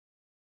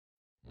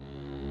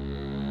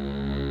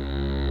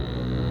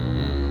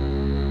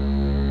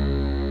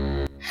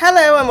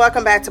Hello and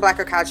welcome back to Black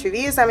Girl Couch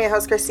Reviews. I'm your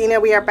host,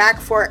 Christina. We are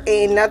back for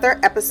another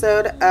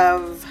episode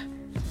of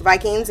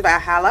Vikings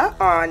Valhalla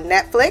on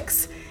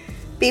Netflix.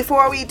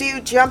 Before we do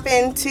jump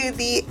into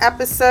the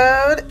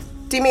episode,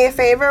 do me a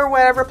favor,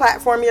 whatever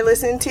platform you're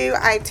listening to,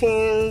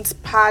 iTunes,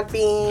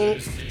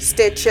 Podbean,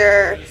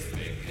 Stitcher,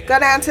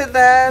 go down to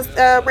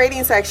the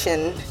rating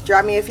section,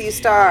 drop me a few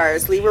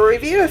stars, leave a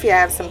review if you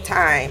have some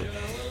time.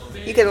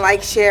 You can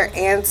like, share,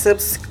 and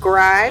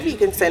subscribe. You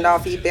can send all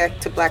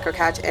feedback to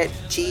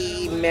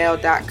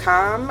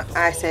blackgirlcouch@gmail.com.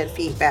 I said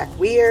feedback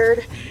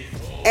weird.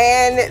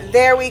 And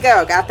there we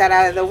go. Got that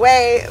out of the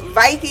way.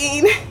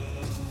 Viking.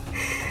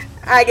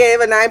 I gave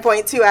a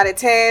 9.2 out of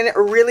 10.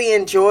 Really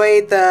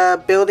enjoyed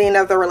the building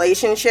of the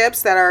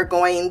relationships that are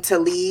going to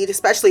lead,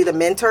 especially the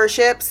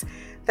mentorships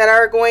that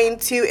are going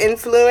to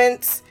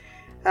influence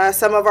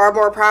some of our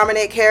more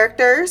prominent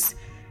characters.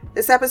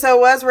 This episode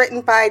was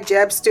written by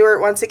Jeb Stewart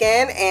once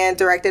again and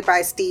directed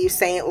by Steve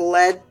St.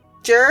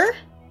 Ledger.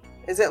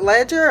 Is it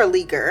Ledger or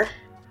Leager?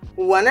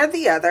 One or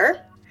the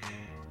other.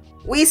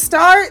 We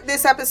start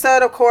this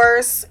episode, of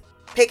course,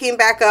 picking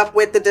back up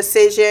with the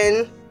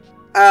decision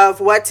of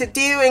what to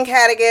do in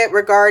Kattegat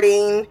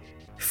regarding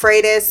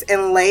Freydis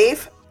and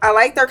Leif. I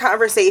like their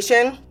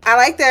conversation.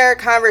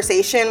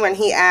 When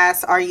he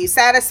asks, "Are you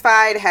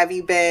satisfied? Have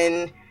you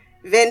been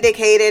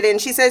vindicated?"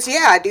 And she says,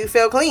 "Yeah, I do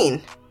feel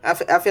clean. I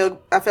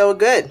feel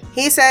good."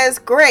 He says,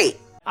 "Great.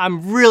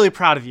 I'm really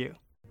proud of you.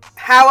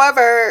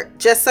 However,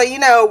 just so you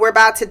know, we're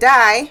about to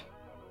die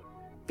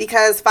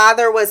because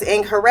father was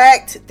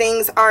incorrect.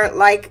 Things aren't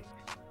like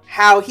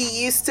how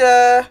he used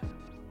to,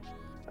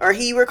 or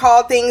he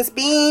recalled things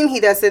being. He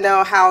doesn't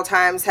know how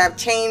times have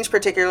changed,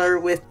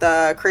 particularly with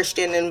the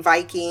Christian and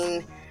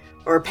Viking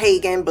or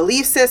pagan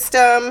belief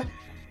system."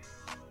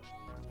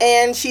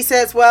 And she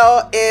says,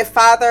 well, if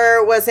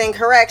father was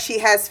incorrect, she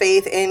has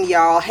faith in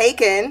Jarl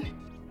Hakon.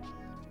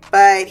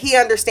 But he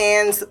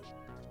understands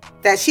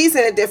that she's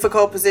in a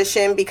difficult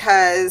position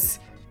because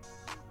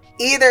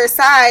either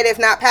side, if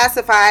not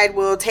pacified,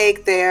 will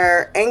take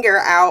their anger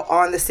out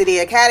on the city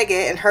of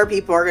Kattegat, and her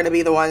people are going to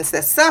be the ones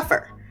that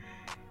suffer.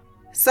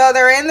 So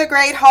they're in the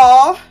Great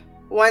Hall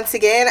once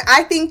again.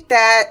 I think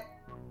that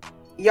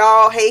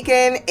Jarl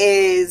Hakon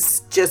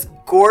is just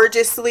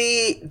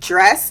gorgeously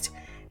dressed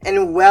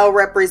and well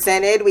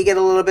represented. We get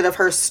a little bit of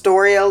her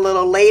story a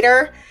little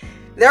later.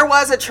 There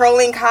was a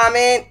trolling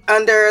comment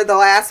under the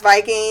last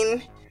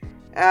Viking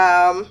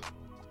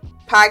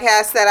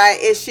podcast that I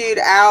issued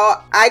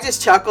out. I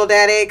just chuckled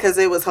at it because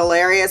it was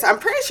hilarious. I'm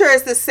pretty sure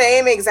it's the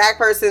same exact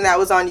person that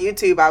was on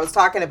YouTube I was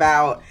talking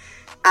about.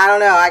 I don't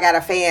know. I got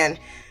a fan.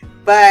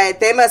 But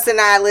they must have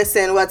not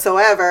listened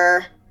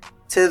whatsoever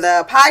to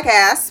the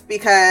podcast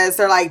because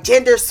they're like,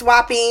 gender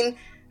swapping.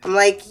 I'm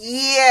like,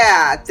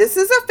 yeah, this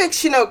is a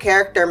fictional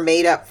character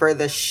made up for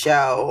the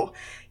show.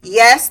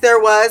 Yes, there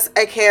was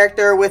a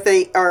character with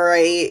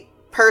a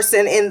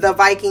person in the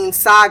Viking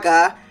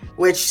saga,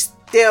 which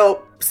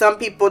still some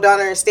people don't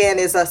understand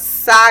is a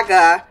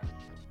saga,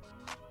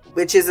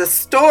 which is a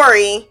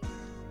story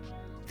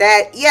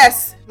that,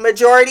 yes,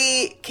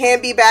 majority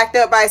can be backed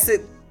up by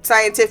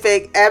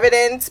scientific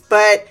evidence,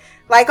 but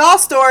like all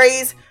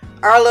stories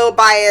are a little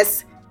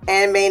biased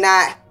and may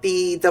not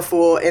be the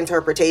full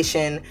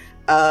interpretation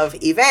of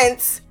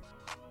events.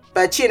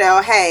 But you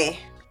know, hey,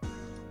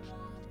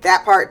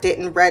 that part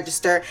didn't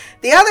register.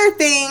 The other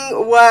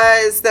thing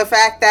was the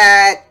fact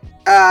that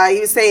he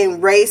was saying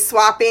race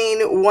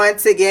swapping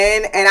once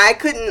again, and I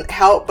couldn't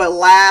help but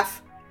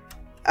laugh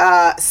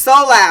so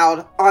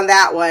loud on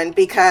that one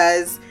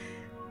because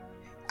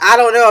I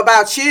don't know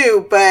about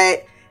you,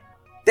 but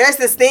there's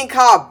this thing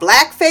called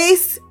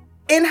blackface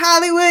in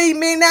Hollywood you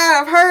may not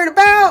have heard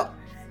about.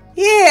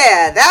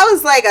 Yeah, that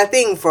was like a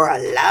thing for a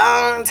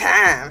long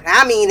time.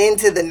 I mean,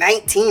 into the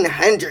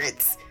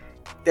 1900s.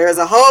 There's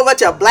a whole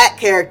bunch of black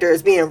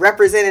characters being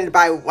represented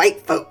by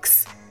white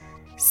folks.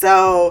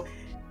 So,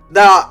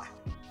 the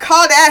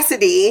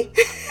caudacity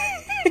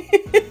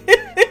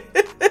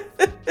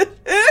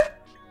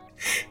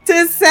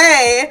to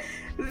say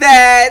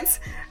that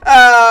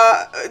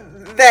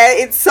that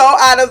it's so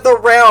out of the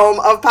realm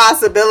of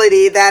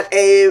possibility that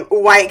a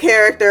white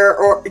character,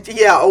 or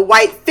a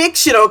white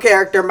fictional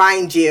character,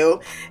 mind you,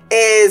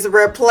 is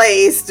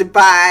replaced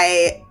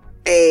by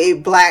a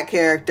black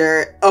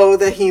character. Oh,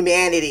 the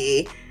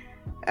humanity.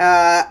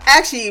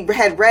 Actually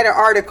had read an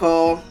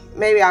article,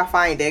 maybe I'll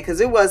find it,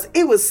 because it was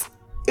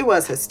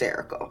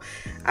hysterical,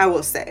 I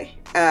will say.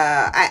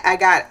 I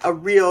got a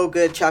real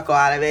good chuckle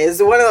out of it.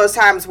 It's one of those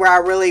times where I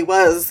really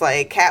was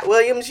like, Cat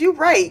Williams, you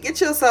right,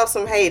 get yourself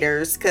some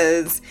haters,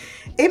 because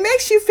it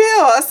makes you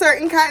feel a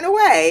certain kind of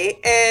way,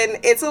 and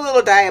it's a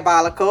little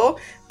diabolical,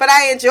 but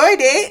I enjoyed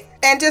it.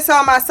 And just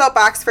on my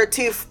soapbox for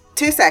two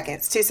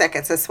seconds,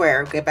 I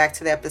swear, we'll get back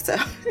to the episode.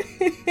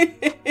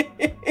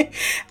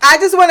 I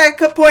just want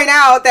to point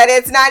out that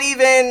it's not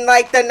even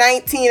like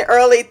the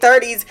early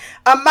 30s.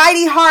 A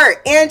Mighty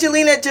Heart,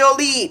 Angelina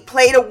Jolie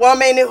played a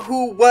woman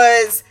who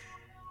was,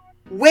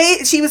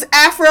 she was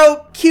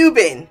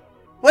Afro-Cuban.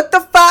 What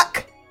the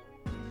fuck?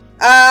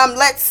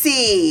 Let's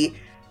see.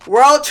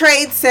 World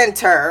Trade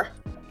Center.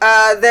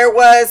 There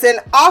was an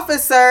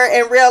officer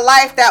in real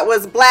life that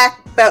was black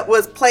but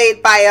was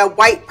played by a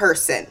white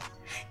person.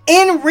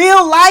 In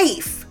real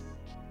life.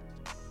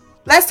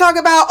 Let's talk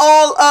about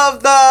all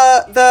of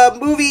the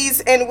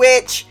movies in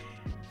which,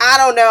 I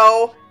don't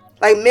know,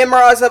 like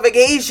Memoirs of a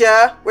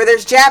Geisha, where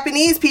there's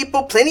Japanese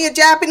people, plenty of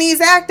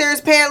Japanese actors.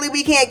 Apparently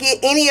we can't get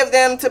any of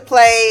them to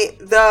play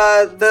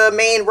the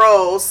main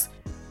roles,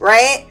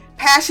 right?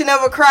 Passion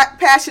of the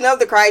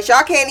Christ.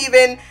 Y'all can't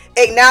even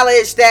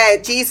acknowledge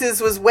that Jesus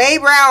was way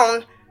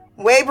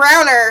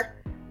browner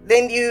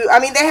than you. I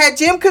mean, they had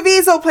Jim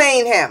Caviezel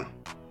playing him,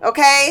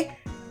 okay?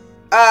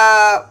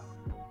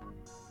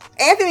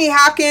 Anthony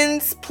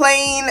Hopkins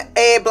playing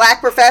a black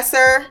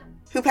professor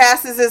who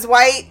passes as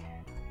white.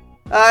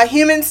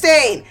 Human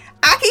Stain.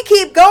 I can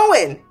keep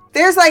going.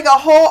 There's like a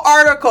whole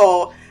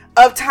article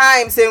of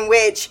times in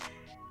which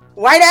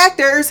white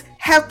actors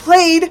have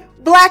played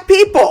black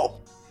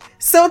people.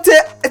 So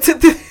to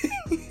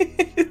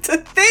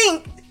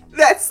think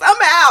that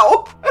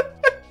somehow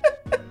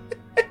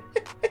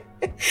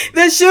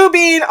the shoe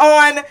being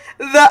on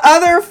the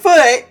other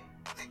foot,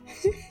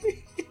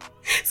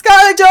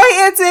 Scarlett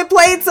Johansson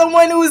played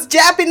someone who was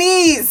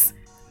Japanese.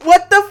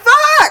 What the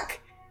fuck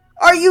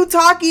are you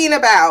talking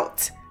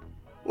about?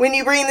 When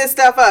you bring this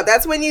stuff up,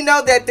 that's when you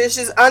know that there's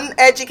just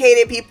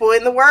uneducated people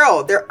in the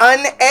world. They're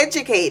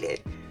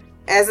uneducated,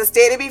 as I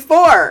stated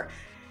before.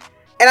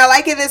 And I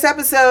like in this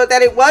episode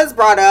that it was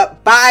brought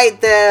up by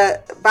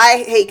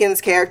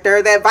Haken's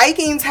character that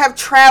Vikings have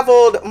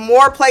traveled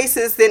more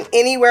places than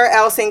anywhere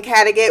else, and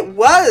Kattegat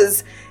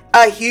was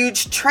a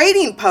huge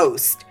trading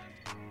post.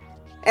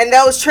 And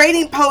those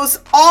trading posts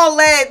all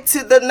led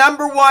to the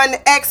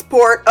 #1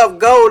 export of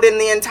gold in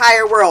the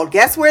entire world.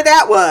 Guess where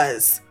that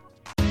was?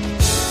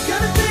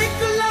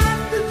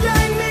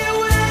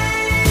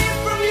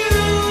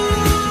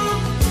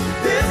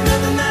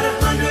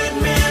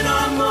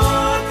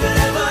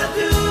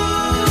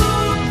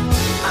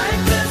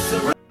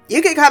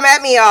 You can come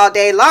at me all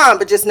day long,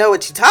 but just know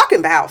what you're talking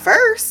about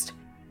first.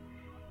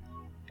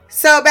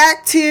 So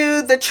back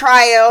to the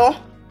trial.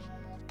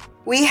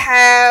 We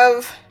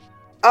have...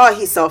 Oh,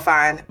 he's so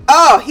fine.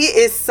 Oh, he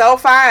is so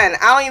fine.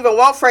 I don't even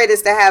want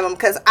Freydis to have him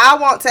because I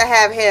want to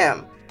have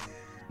him.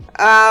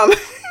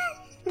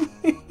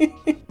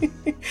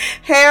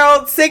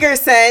 Harold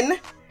Sigerson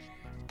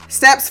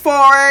steps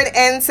forward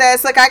and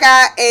says, look, I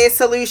got a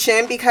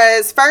solution,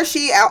 because first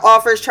she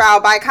offers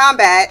trial by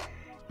combat.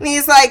 And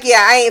he's like,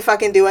 yeah, I ain't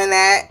fucking doing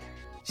that.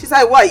 She's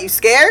like, what, you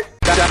scared?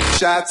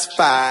 Shots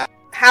fired.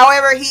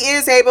 However, he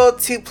is able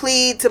to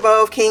plead to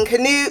both King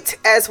Canute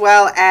as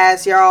well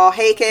as Jarl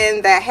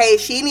Haken that, hey,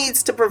 she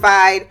needs to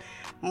provide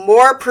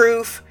more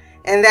proof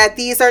and that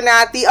these are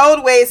not the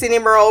old ways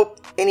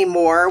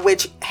anymore,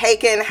 which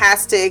Haken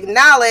has to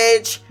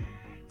acknowledge.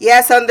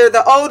 Yes, under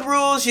the old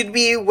rules, you'd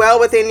be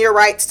well within your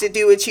rights to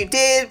do what you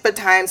did, but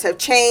times have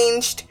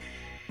changed.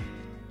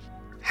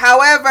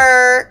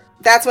 However,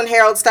 that's when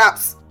Harold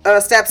steps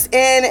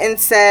in and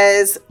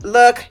says,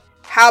 look,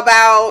 how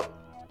about,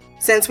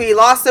 since we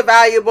lost a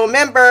valuable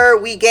member,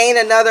 we gain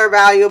another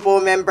valuable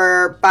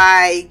member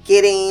by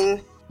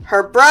getting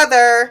her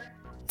brother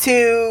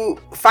to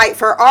fight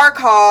for our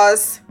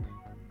cause,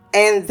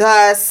 and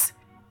thus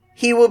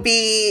he will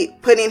be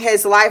putting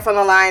his life on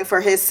the line for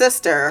his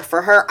sister,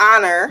 for her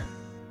honor.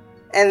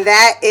 And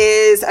that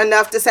is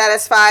enough to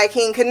satisfy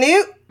King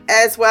Canute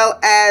as well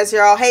as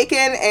Jarl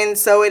Haken, and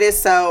so it is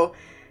so.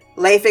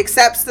 Leif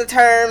accepts the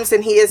terms,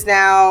 and he is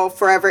now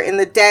forever in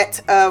the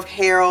debt of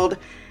Harold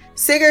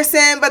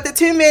Sigerson. But the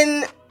two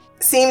men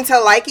seem to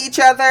like each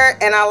other,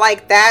 and I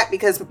like that,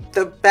 because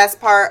the best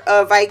part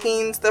of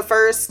Vikings, the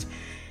first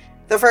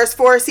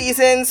 4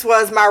 seasons,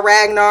 was my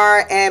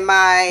Ragnar and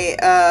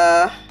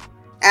my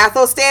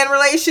Athelstan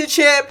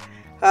relationship.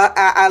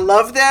 I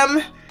love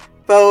them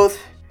both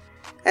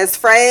as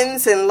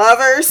friends and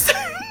lovers.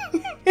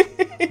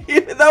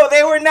 Even though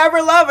they were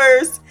never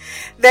lovers,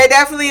 they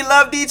definitely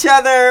loved each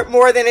other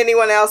more than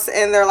anyone else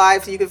in their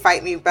lives. You can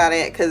fight me about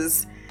it,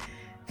 because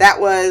that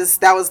was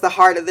the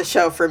heart of the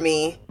show for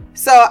me.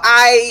 So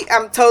I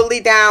am totally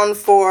down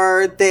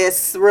for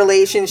this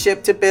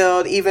relationship to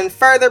build even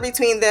further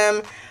between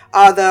them,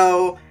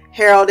 although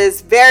Harold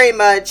is very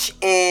much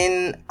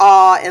in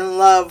awe and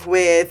love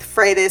with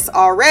Freydis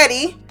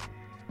already.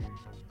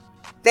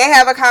 They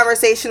have a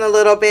conversation a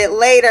little bit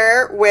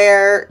later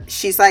where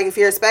she's like, if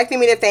you're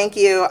expecting me to thank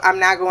you, I'm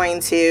not going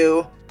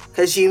to,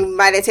 because you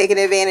might have taken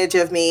advantage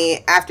of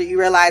me after you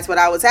realized what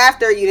I was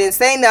after. You didn't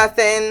say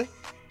nothing.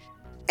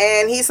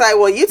 And he's like,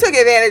 well, you took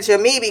advantage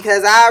of me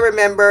because I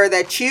remember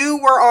that you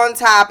were on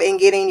top and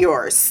getting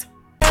yours.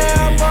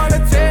 I'm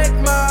gonna take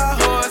my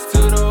horse to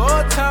the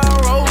old town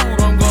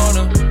road. I'm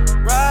gonna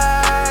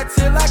ride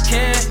till I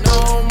can't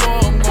no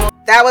more.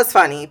 That was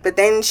funny. But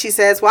then she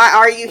says, why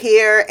are you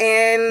here?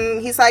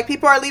 And he's like,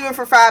 people are leaving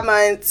for 5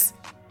 months.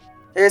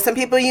 There are some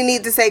people you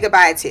need to say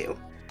goodbye to.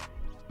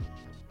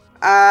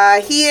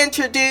 He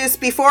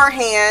introduced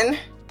beforehand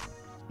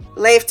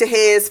Leif to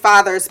his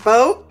father's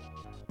boat.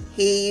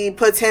 He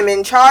puts him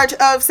in charge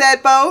of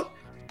said boat.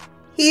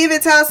 He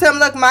even tells him,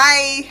 look,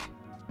 my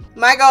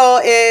goal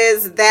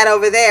is that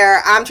over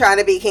there. I'm trying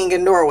to be king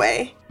in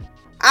Norway.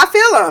 I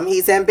feel him.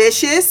 He's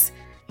ambitious.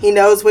 He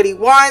knows what he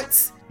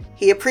wants.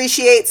 He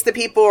appreciates the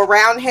people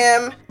around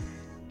him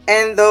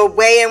and the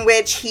way in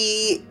which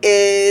he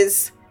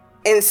is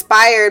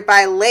inspired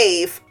by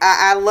Leif.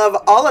 I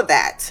love all of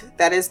that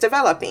is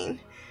developing.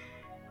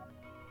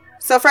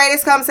 So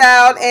Freydis comes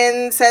out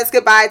and says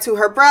goodbye to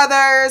her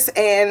brothers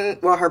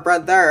her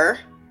brother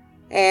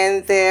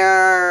and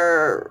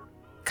their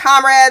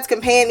comrades,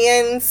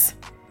 companions.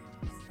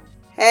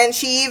 And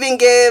she even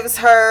gives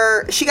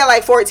she got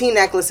like 14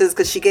 necklaces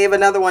because she gave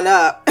another one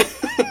up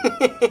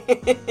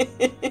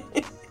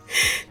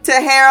to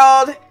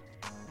Harold.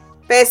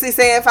 Basically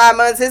saying 5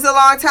 months is a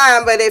long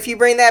time, but if you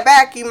bring that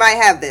back, you might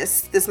have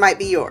this. This might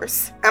be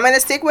yours. I'm going to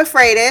stick with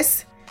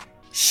Freydis.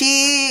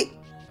 She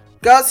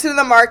goes to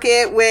the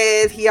market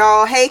with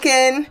Jarl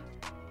Hakon,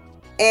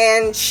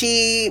 and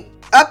she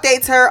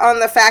updates her on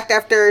the fact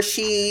after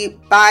she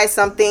buys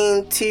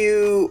something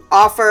to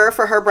offer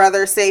for her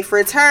brother's safe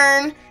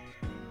return.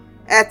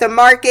 At the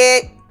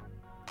market,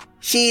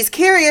 she's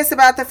curious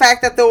about the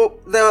fact that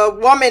the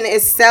woman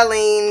is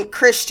selling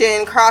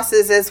Christian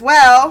crosses as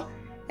well.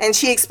 And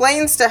she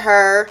explains to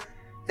her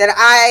that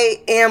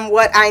I am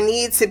what I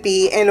need to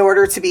be in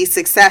order to be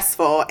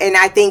successful. And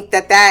I think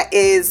that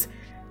is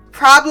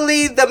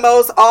probably the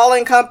most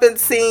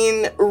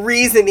all-encompassing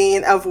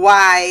reasoning of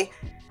why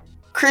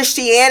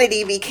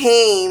Christianity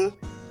became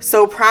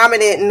so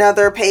prominent in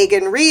other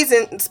pagan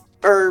regions,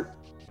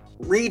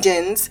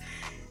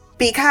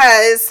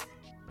 because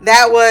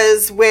that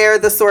was where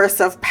the source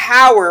of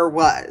power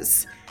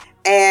was.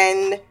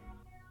 And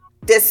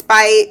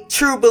despite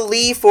true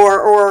belief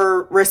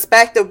or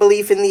respect of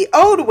belief in the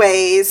old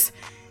ways,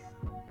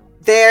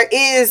 there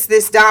is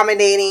this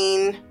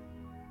dominating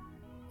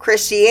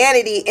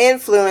Christianity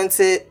influence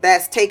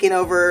that's taking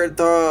over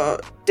the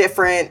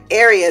different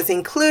areas,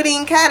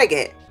 including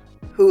Kattegat,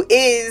 who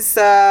is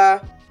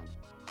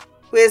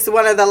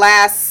one of the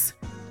last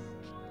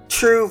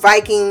true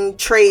Viking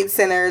trade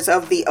centers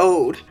of the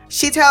Old.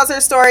 She tells her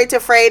story to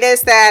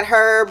Freydis that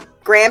her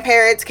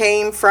grandparents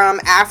came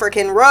from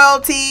African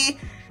royalty.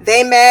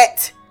 They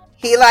met.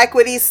 He liked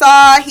what he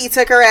saw. He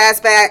took her ass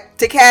back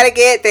to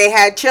Kattegat. They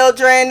had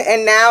children,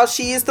 and now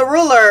she's the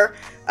ruler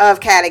of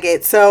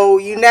Kattegat. So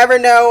you never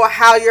know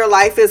how your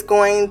life is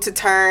going to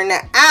turn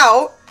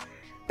out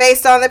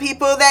based on the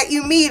people that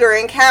you meet or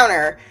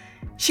encounter.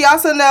 She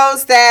also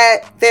knows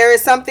that there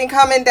is something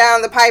coming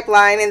down the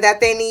pipeline and that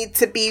they need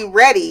to be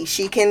ready.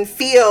 She can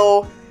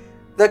feel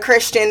the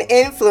Christian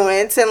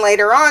influence, and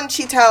later on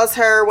she tells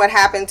her what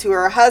happened to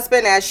her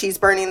husband as she's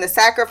burning the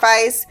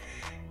sacrifice,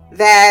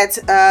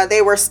 that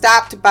they were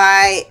stopped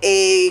by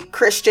a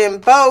Christian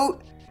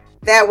boat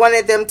that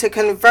wanted them to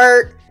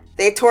convert.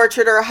 They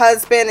tortured her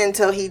husband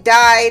until he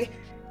died.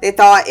 They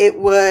thought it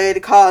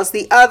would cause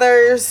the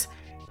others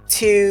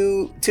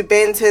to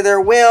bend to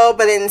their will,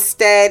 but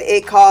instead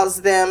it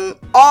caused them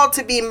all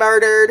to be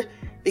murdered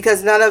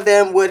because none of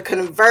them would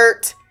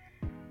convert.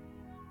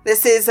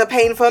 This is a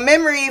painful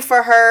memory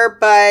for her,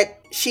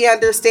 but she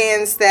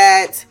understands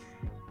that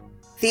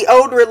the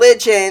old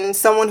religion,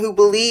 someone who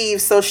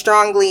believes so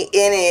strongly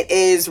in it,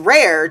 is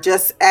rare,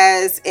 just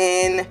as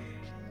in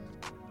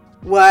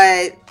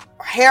what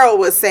Harold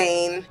was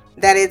saying,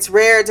 that it's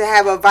rare to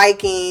have a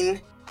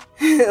Viking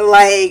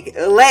like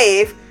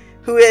Leif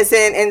who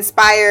isn't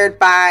inspired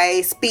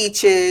by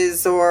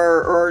speeches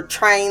or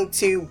trying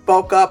to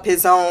bulk up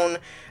his own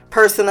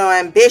personal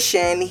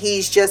ambition.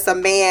 He's just a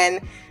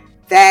man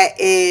that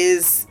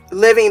is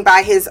living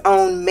by his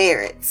own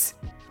merits.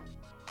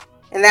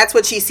 And that's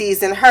what she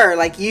sees in her.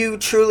 Like, you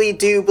truly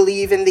do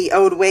believe in the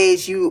old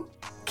ways. You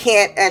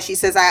can't, as she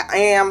says, I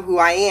am who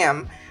I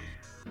am.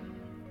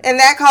 And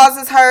that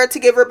causes her to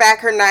give her back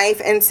her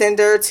knife and send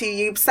her to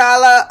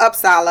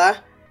Uppsala.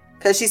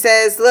 Because she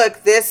says,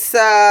 look, this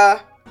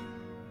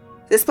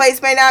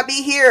place may not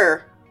be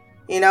here.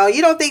 You know,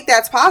 you don't think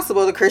that's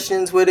possible. The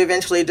Christians would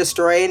eventually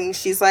destroy it. And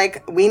she's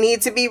like, we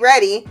need to be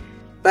ready,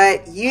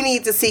 but you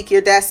need to seek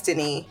your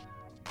destiny.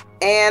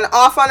 And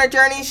off on a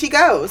journey she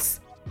goes.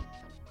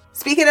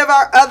 Speaking of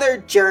our other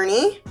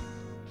journey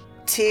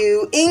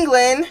to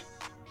England,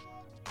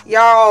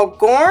 Jarl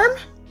Gorm,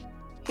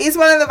 he's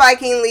one of the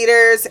Viking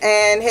leaders,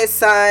 and his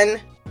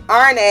son,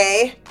 Arne.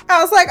 I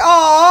was like,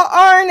 oh,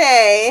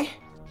 Arne.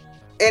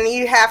 And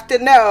you have to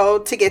know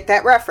to get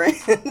that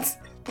reference.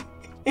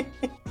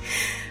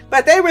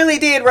 But they really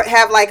did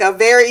have like a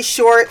very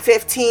short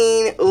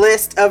 15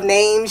 list of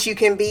names you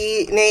can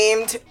be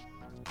named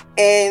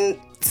in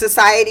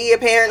society,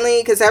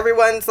 apparently, because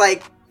everyone's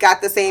like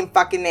got the same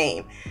fucking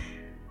name.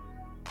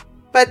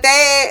 But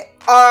they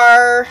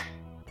are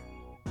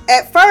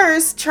at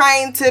first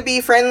trying to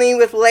be friendly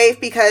with Leif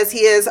because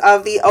he is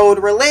of the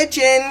old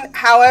religion.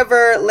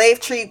 However, Leif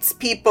treats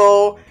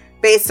people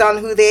based on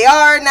who they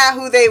are, not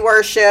who they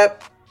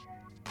worship.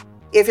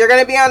 If you're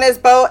going to be on his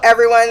boat,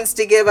 everyone's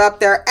to give up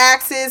their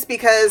axes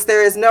because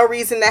there is no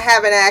reason to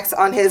have an axe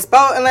on his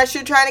boat unless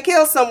you're trying to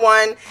kill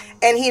someone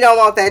and he don't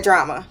want that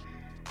drama.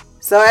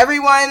 So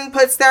everyone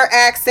puts their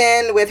axe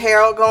in, with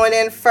Harold going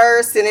in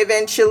first, and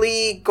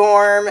eventually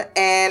Gorm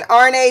and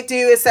Arne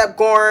do, except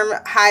Gorm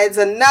hides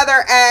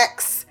another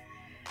axe.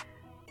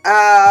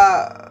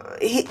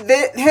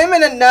 Him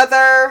and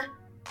another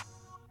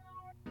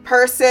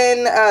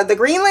person, the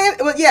Greenland,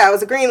 well, yeah, it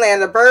was a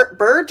Greenlander,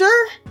 Berger?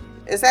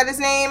 Is that his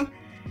name?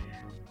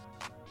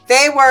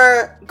 They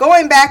were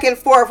going back and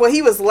forth. Well,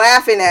 he was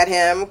laughing at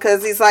him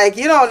because he's like,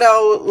 you don't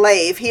know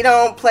Leif. He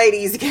don't play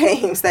these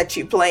games that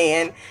you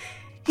playing.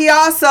 He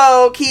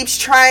also keeps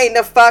trying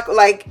to fuck,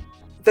 like,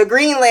 the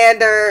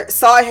Greenlander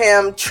saw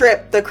him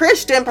trip the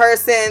Christian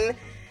person,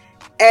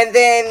 and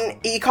then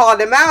he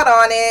called him out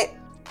on it.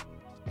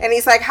 And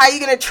he's like, how you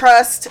going to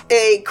trust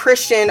a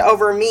Christian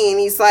over me? And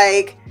he's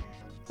like,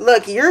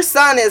 look, your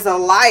son is a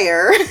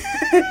liar.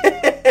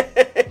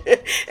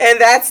 And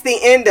that's the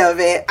end of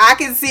it. I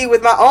can see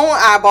with my own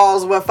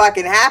eyeballs what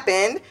fucking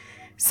happened.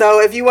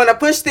 So if you want to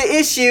push the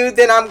issue,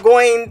 then I'm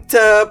going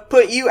to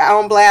put you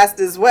on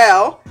blast as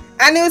well.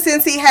 I knew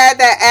since he had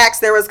that axe,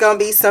 there was going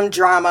to be some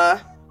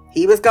drama.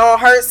 He was going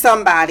to hurt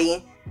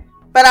somebody.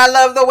 But I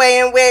love the way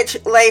in which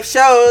Leif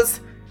shows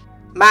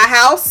my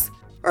house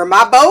or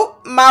my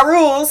boat, my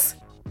rules.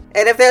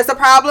 And if there's a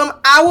problem,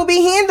 I will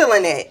be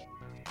handling it.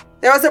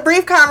 There was a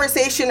brief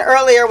conversation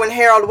earlier when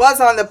Harold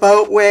was on the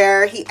boat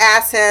where he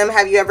asked him,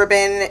 have you ever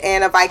been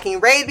in a Viking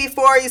raid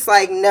before? He's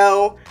like,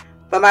 no,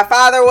 but my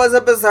father was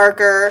a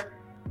berserker.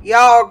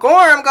 Y'all,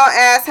 Gorm gonna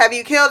ask, have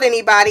you killed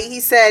anybody? He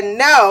said,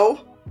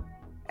 no.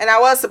 And I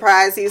was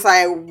surprised. He was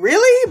like,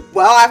 really?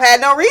 Well, I've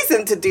had no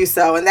reason to do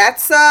so. And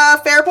that's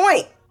a fair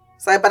point.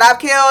 It's like, but I've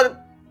killed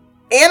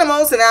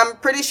animals, and I'm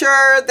pretty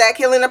sure that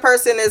killing a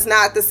person is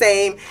not the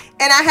same.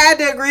 And I had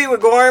to agree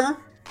with Gorm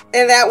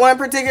in that one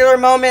particular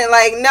moment.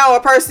 Like, no, a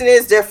person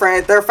is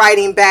different. They're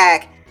fighting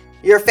back.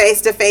 You're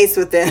face to face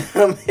with them.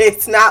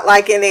 It's not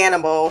like an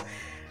animal.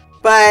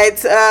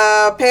 But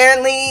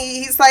apparently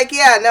he's like,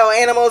 yeah, no,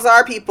 animals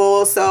are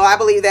people. So I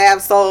believe they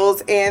have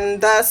souls. And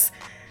thus,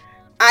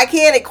 I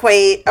can't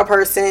equate a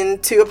person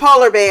to a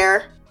polar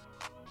bear.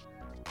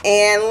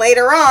 And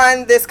later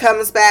on, this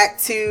comes back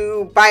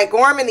to bite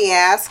Gorm in the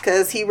ass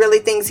because he really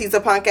thinks he's a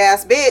punk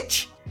ass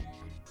bitch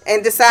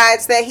and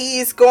decides that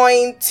he's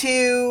going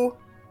to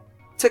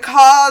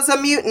cause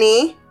a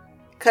mutiny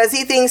because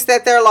he thinks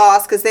that they're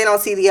lost because they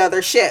don't see the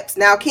other ships.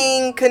 Now,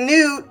 King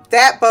Canute,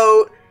 that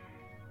boat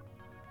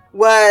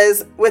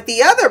was with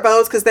the other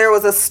boats because there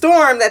was a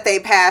storm that they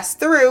passed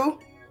through,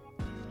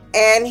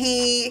 and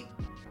he,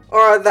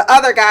 or the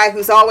other guy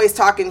who's always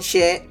talking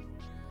shit,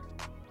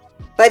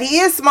 but he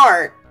is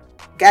smart.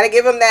 Gotta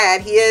give him that.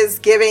 He is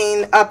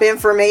giving up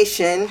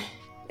information,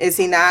 is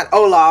he not?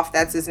 Olaf,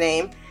 that's his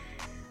name.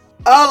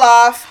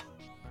 Olaf,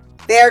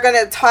 they're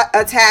gonna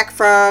attack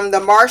from the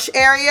marsh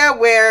area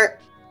where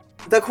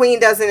the queen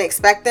doesn't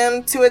expect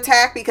them to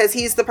attack because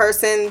he's the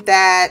person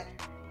that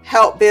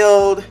helped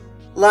build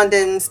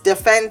London's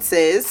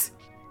defenses.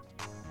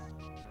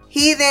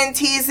 He then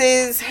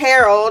teases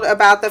Harold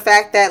about the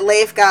fact that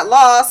Leif got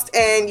lost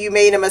and you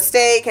made a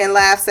mistake and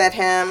laughs at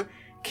him.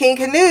 King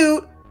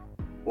Canute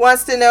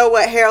wants to know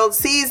what Harold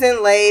sees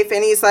in Leif,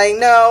 and he's like,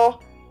 no,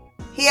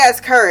 he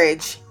has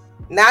courage.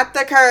 Not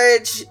the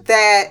courage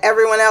that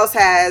everyone else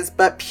has,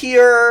 but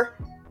pure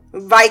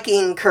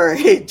Viking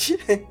courage.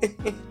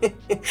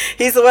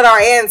 He's what our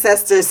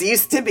ancestors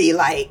used to be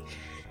like.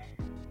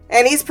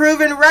 And he's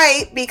proven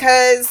right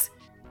because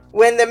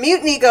when the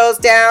mutiny goes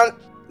down,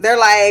 they're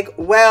like,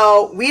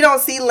 well, we don't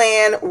see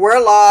land.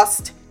 We're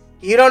lost.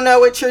 You don't know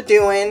what you're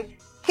doing.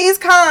 He's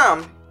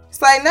calm.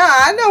 It's like, nah,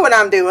 I know what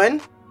I'm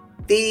doing.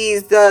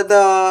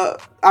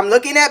 I'm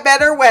looking at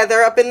better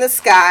weather up in the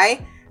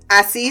sky.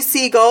 I see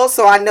seagulls,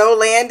 so I know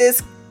land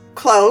is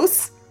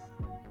close.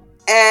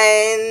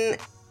 And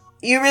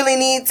you really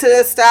need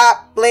to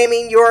stop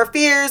blaming your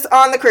fears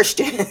on the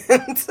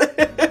Christians.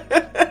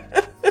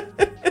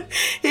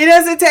 He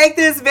doesn't take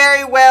this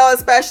very well,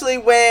 especially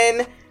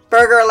when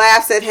Berger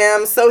laughs at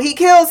him. So he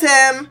kills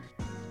him.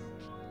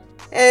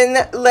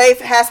 And Leif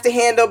has to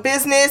handle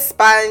business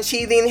by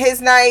unsheathing his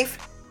knife.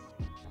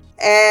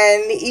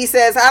 And he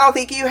says, I don't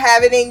think you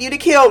have it in you to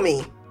kill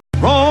me.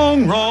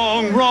 Wrong,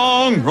 wrong,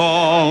 wrong,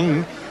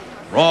 wrong.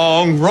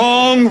 Wrong,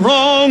 wrong,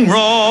 wrong,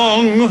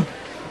 wrong.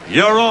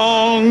 You're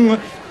wrong,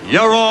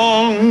 you're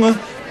wrong,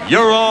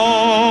 you're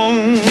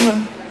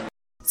wrong.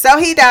 So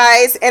he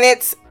dies, and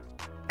it's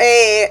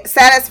a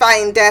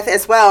satisfying death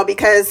as well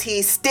because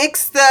he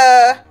sticks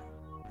the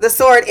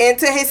sword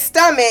into his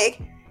stomach,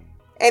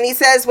 and he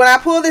says, when I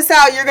pull this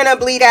out, you're going to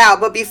bleed out.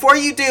 But before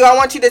you do, I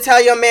want you to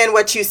tell your men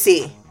what you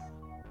see.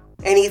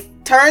 And he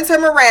turns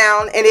him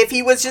around, and if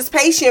he was just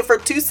patient for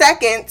 2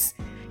 seconds,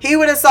 he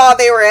would have saw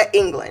they were at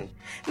England.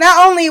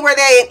 Not only were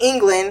they in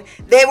England,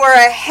 they were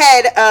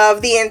ahead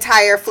of the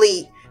entire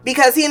fleet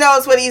because he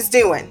knows what he's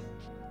doing.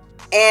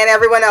 And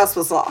everyone else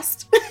was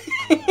lost.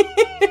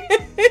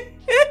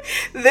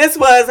 This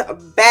was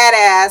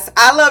badass.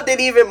 I loved it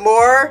even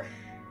more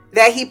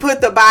that he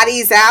put the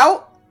bodies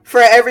out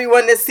for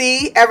everyone to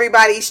see.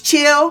 Everybody's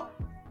chill.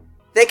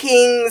 The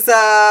king's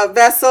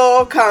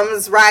vessel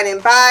comes riding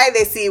by.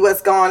 They see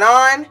what's going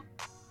on.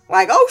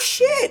 Like, oh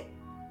shit,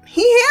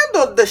 he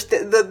handled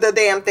the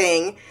damn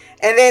thing.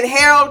 And then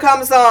Harold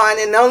comes on,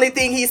 and the only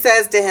thing he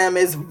says to him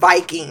is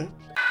Viking.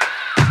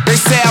 They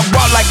say I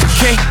walk like a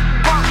king,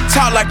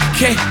 talk like a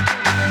king.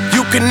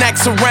 You can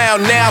act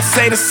around now,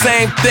 say the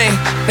same thing.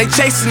 They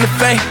chasing the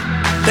fame,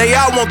 they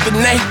all want the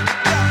name,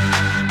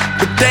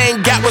 but they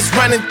ain't got what's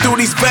running through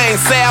these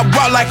veins. Say I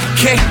walk like a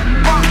king,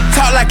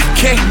 talk like a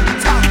king.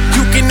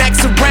 You can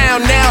act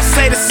around now,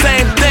 say the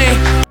same thing.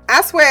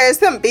 I swear, it's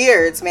them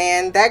beards,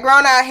 man. That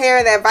grown out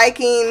hair, that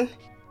Viking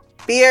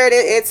beard,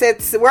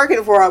 it's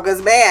working for him.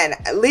 Because, man,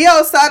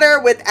 Leo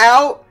Sutter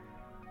without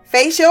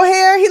facial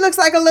hair, he looks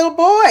like a little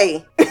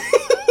boy.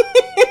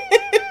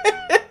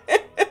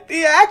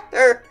 The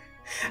actor.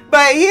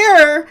 But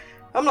here,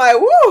 I'm like,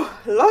 woo,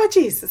 Lord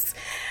Jesus.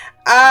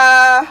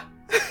 I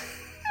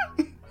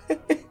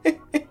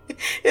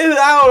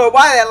don't know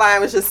why that line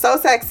was just so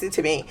sexy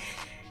to me.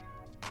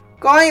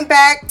 Going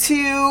back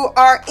to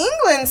our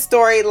England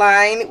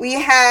storyline, we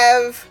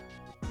have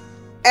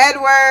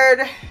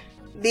Edward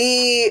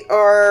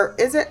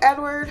is it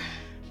Edward?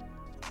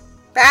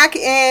 Back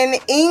in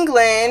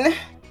England,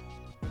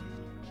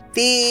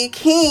 the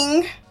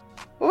king,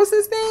 what was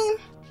his name?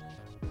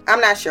 I'm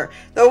not sure.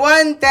 The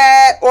one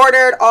that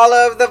ordered all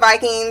of the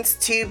Vikings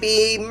to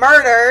be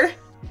murdered.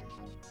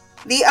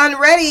 The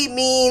Unready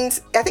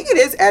means, I think it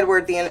is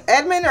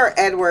Edmund or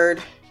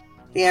Edward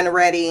the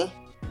Unready.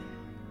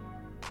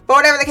 But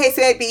whatever the case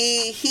may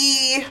be,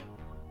 he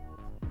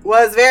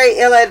was very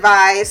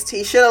ill-advised.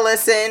 He should have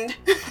listened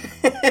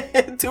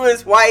to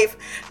his wife,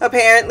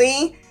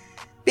 apparently,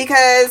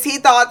 because he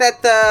thought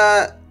that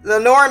the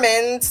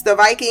Normans, the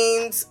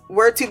Vikings,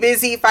 were too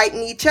busy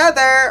fighting each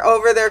other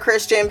over their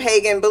Christian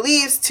pagan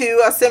beliefs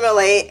to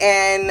assimilate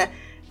and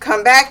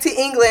come back to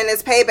England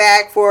as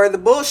payback for the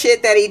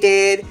bullshit that he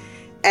did.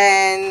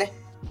 And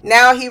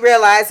now he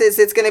realizes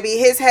it's going to be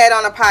his head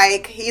on a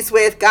pike. He's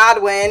with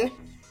Godwin.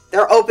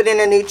 They're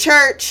opening a new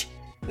church.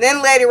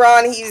 Then later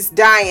on, he's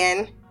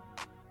dying.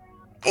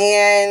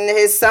 And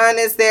his son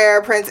is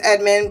there, Prince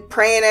Edmund,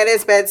 praying at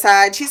his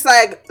bedside. She's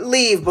like,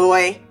 leave,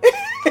 boy.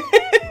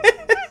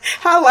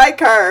 I like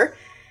her.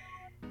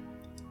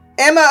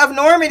 Emma of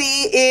Normandy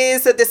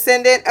is a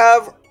descendant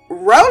of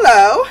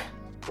Rollo.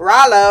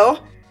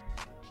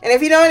 And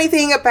if you know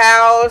anything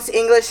about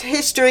English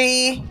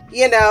history,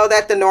 you know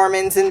that the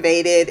Normans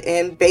invaded.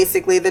 And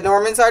basically, the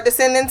Normans are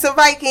descendants of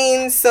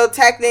Vikings. So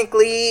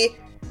technically,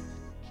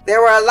 there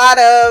were a lot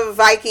of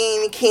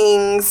Viking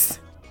kings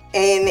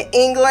in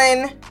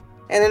England,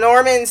 and the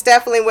Normans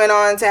definitely went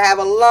on to have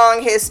a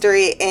long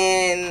history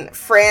in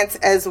France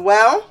as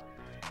well.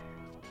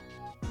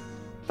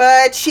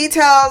 But she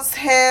tells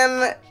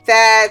him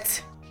that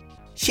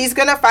she's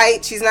going to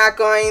fight. She's not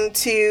going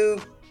to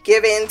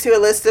give in to a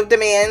list of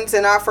demands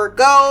and offer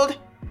gold.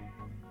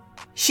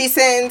 She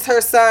sends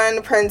her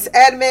son, Prince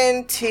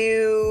Edmund,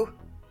 to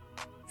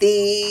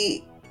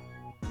the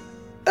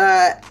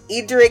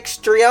Edric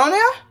Striona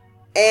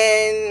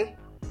and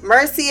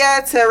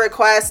Mercia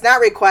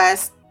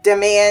to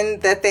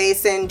demand that they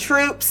send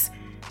troops.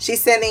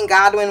 She's sending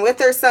Godwin with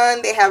her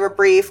son. They have a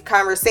brief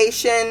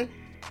conversation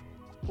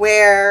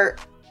where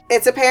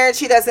it's apparent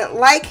she doesn't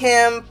like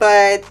him,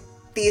 but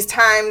these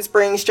times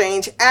bring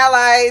strange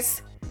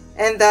allies,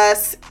 and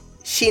thus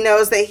she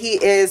knows that he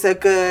is a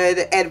good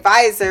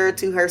advisor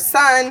to her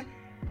son.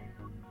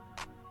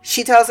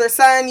 She tells her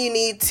son, you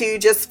need to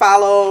just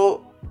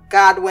follow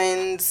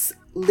Godwin's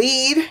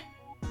lead.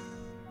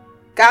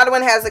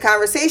 Godwin has a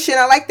conversation.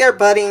 I like their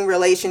budding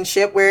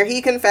relationship where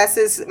he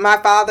confesses, my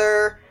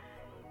father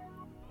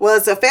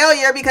was a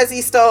failure because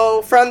he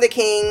stole from the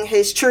king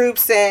his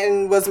troops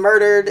and was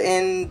murdered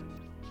and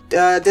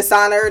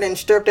dishonored and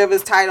stripped of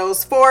his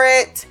titles for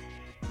it.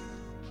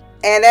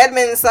 And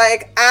Edmund's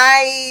like,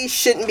 I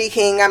shouldn't be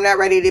king. I'm not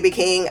ready to be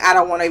king. I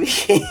don't want to be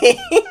king.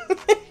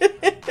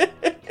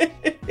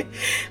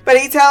 But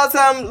he tells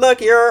him,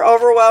 look, your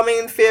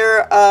overwhelming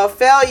fear of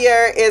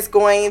failure is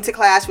going to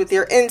clash with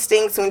your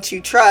instincts which you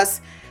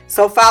trust.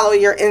 So follow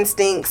your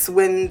instincts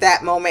when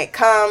that moment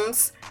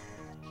comes.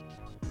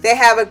 They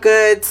have a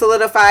good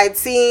solidified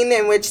scene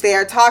in which they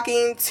are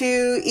talking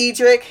to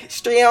Edric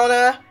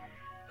Striona,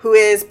 who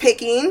is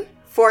picking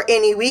for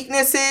any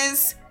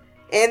weaknesses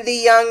in the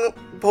young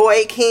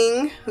boy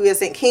king, who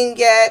isn't king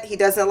yet. He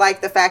doesn't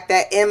like the fact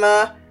that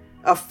Emma,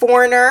 a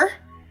foreigner,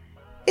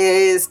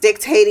 is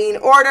dictating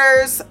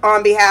orders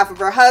on behalf of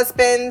her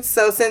husband.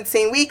 So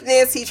sensing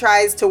weakness, he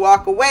tries to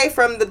walk away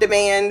from the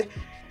demand.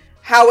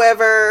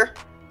 However,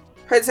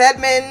 Prince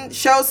Edmund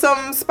shows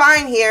some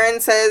spine here and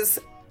says,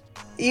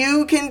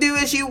 you can do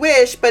as you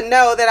wish, but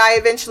know that I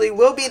eventually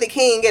will be the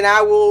king and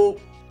I will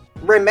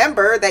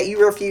remember that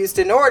you refused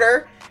an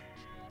order.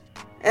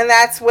 And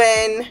that's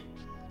when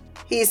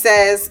he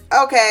says,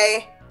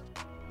 okay,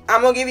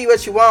 I'm gonna give you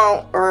what you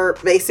want. Or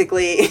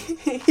basically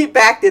he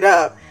backed it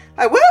up.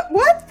 Like,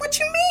 what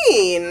you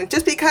mean?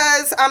 Just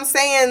because I'm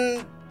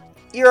saying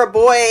you're a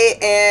boy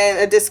and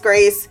a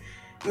disgraced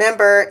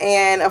member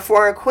and a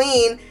foreign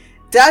queen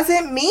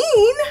doesn't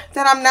mean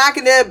that I'm not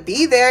gonna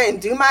be there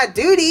and do my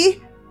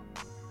duty.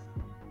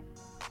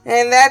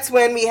 And that's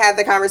when we had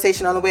the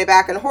conversation on the way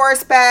back on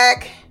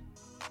horseback.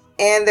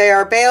 And there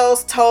are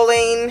bells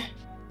tolling,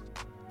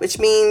 which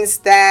means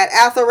that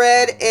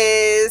Athelred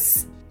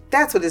is...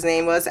 That's what his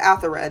name was,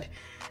 Athelred.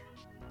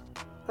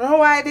 I don't know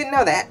why I didn't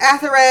know that.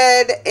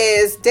 Athelred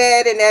is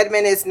dead and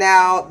Edmund is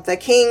now the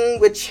king,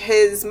 which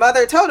his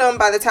mother told him,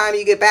 by the time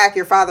you get back,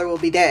 your father will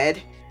be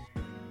dead.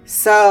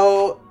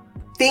 So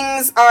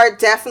things are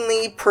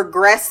definitely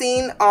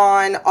progressing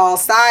on all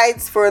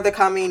sides for the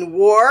coming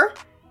war.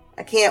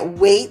 I can't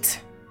wait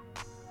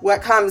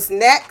what comes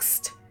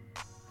next.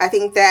 I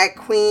think that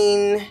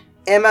Queen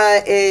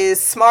Emma is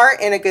smart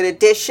and a good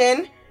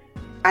addition.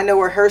 I know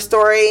where her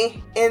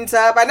story ends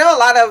up. I know a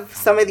lot of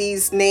some of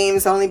these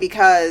names only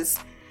because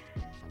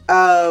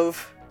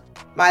of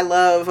my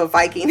love of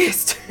Viking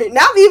history.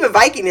 Not even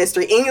Viking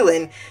history,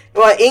 England.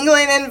 Well,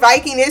 England and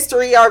Viking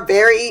history are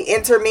very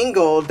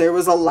intermingled. There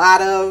was a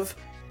lot of,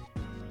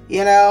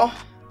 there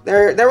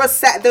was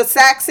the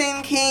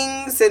Saxon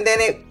kings, and then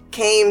it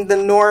came the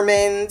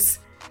Normans.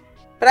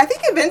 But I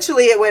think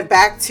eventually it went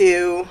back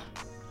to,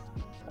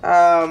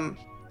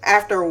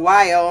 after a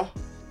while,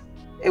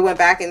 it went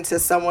back into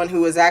someone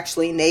who was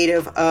actually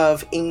native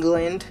of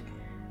England.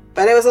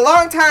 But it was a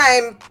long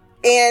time,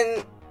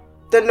 and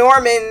the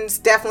Normans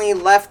definitely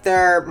left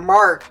their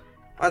mark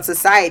on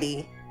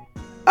society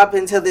up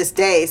until this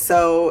day.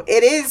 So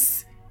it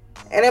is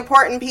an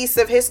important piece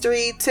of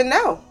history to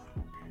know.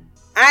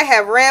 I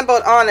have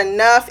rambled on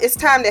enough. It's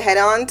time to head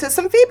on to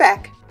some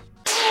feedback.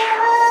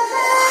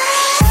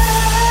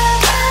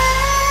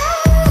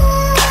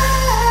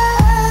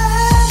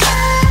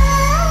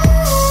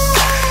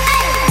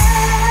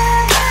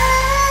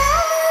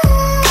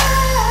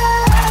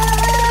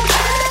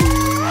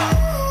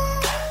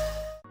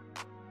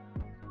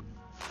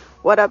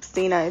 What up,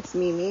 Stina? It's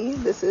Mimi.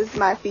 This is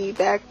my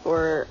feedback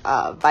for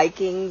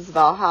Vikings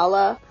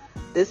Valhalla.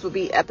 This will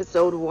be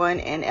episode 1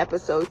 and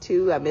episode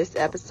 2. I missed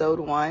episode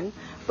 1.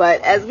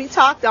 But as we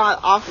talked on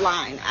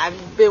offline,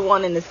 I've been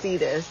wanting to see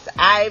this.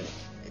 I've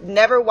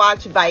never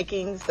watched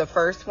Vikings, the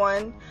first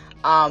one,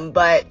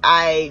 but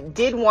I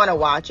did want to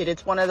watch it.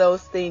 It's one of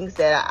those things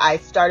that I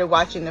started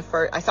watching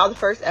I saw the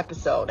first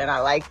episode and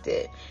I liked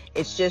it.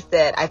 It's just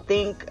that I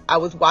think I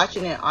was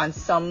watching it on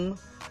some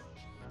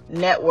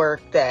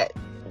network that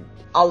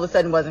all of a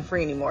sudden wasn't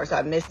free anymore, so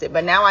I missed it.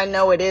 But now I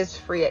know it is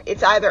free.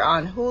 It's either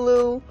on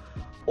Hulu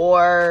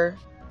or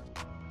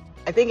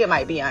I think it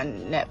might be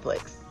on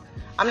Netflix.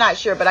 I'm not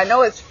sure, but I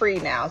know it's free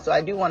now, so I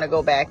do want to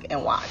go back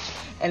and watch.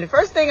 And the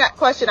first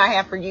question I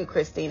have for you,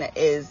 Christina,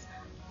 is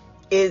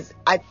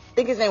I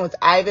think his name was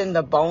Ivan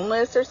the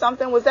Boneless or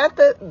something. Was that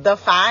the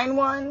fine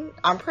one?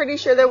 I'm pretty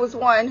sure there was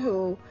one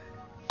who,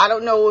 I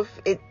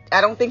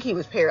don't think he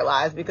was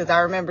paralyzed, because I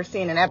remember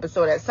seeing an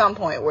episode at some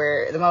point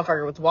where the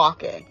motherfucker was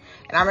walking.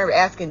 And I remember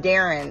asking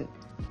Darren,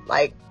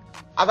 like,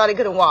 I thought he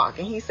couldn't walk.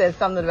 And he said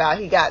something about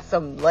he got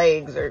some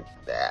legs, or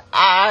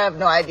I have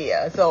no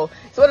idea. So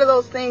it's one of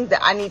those things that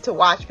I need to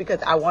watch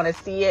because I want to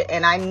see it.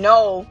 And I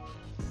know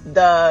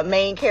the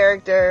main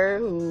character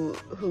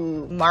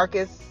who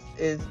Marcus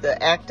is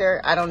the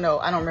actor. I don't know.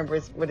 I don't remember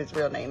what his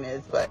real name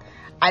is, but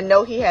I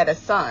know he had a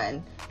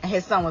son and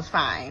his son was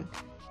fine.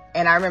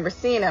 And I remember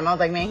seeing him. I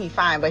was like, man, he's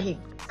fine, but he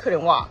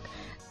couldn't walk.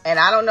 And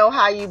I don't know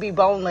how you be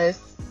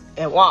boneless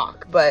and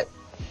walk, but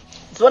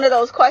it's one of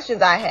those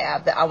questions I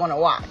have that I want to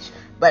watch.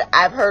 But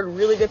I've heard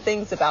really good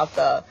things about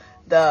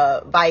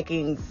the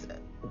Vikings,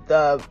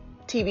 the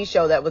TV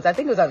show that was, I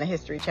think it was on the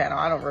History Channel.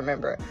 I don't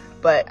remember.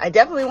 But I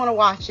definitely want to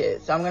watch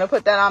it. So I'm going to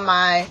put that on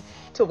my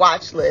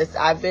to-watch list.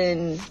 I've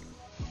been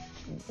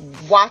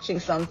watching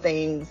some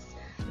things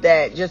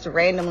that just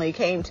randomly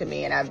came to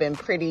me, and I've been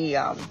pretty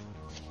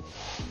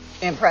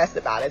impressed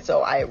about it.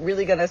 So I'm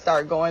really gonna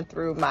start going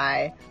through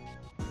my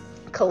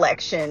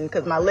collection,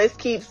 because my list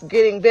keeps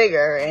getting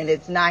bigger and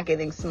it's not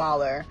getting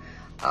smaller.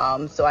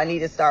 So I need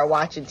to start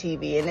watching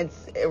TV, and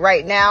it's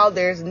right now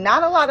there's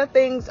not a lot of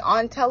things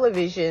on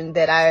television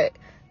that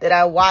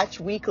I watch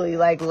weekly,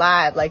 like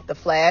live. Like The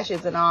Flash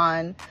isn't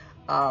on.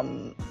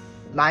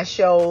 My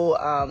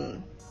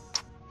show,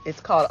 it's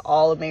called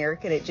All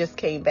American. It just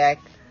came back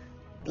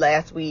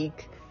last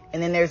week.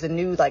 And then there's a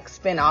new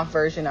spin-off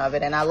version of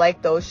it. And I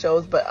like those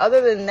shows. But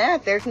other than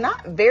that, there's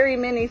not very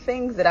many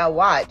things that I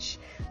watch.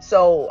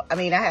 So, I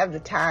mean, I have the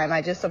time.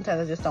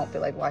 Sometimes I just don't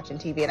feel like watching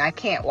TV. And I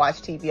can't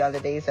watch TV on the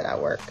days that I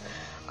work.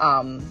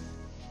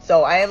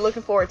 So I am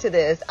looking forward to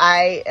this.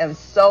 I am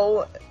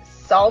so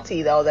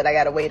salty, though, that I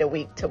got to wait a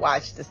week to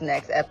watch this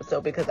next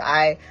episode, because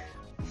I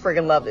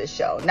friggin' love this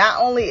show. Not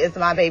only is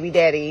my baby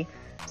daddy,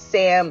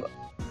 Sam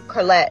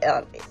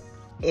Corlett,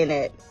 in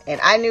it.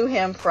 And I knew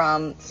him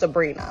from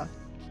Sabrina.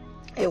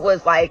 It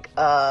was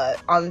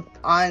on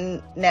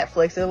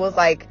Netflix. It was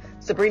like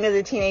Sabrina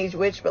the Teenage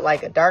Witch, but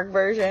like a dark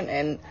version.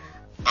 And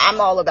I'm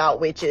all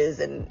about witches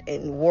and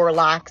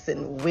warlocks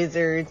and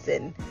wizards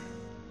and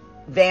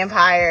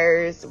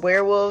vampires,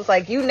 werewolves,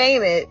 you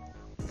name it,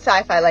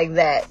 sci-fi like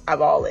that,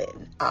 I'm all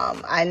in.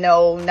 I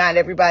know not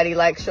everybody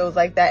likes shows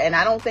like that, and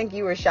I don't think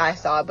You Were Shy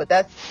saw it, but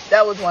that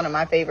was one of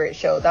my favorite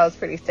shows. I was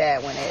pretty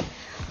sad when it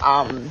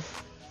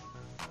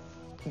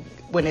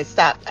when it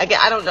stopped.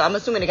 I don't know. I'm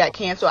assuming it got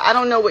canceled. I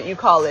don't know what you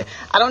call it.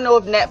 I don't know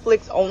if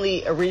Netflix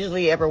only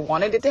originally ever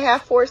wanted it to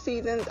have 4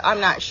 seasons. I'm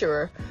not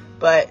sure,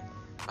 but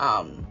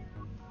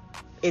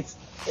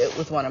it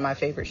was one of my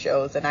favorite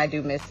shows, and I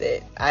do miss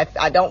it.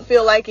 I don't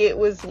feel like it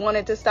was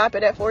wanted to stop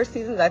it at 4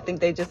 seasons. I think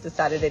they just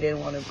decided they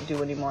didn't want to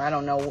do anymore. I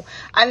don't know.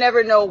 I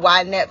never know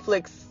why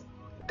Netflix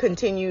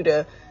continue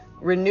to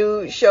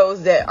renew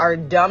shows that are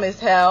dumb as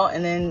hell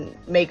and then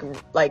make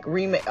like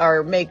remake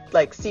or make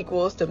like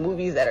sequels to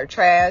movies that are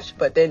trash,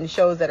 but then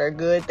shows that are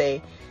good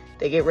they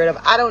get rid of.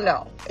 I don't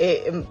know.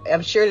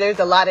 I'm sure there's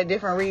a lot of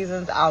different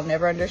reasons I'll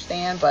never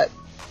understand, but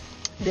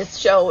this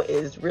show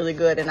is really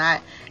good, and I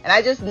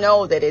just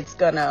know that it's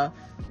gonna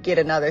get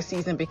another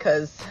season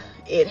because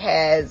it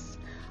has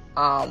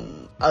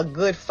a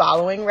good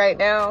following right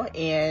now,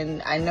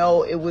 and I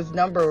know it was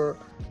number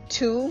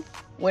 2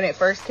 when it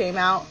first came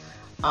out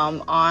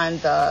on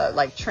the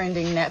like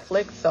trending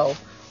Netflix, so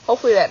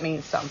hopefully that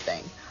means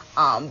something.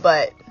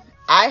 But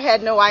I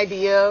had no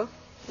idea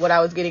what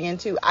I was getting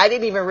into. I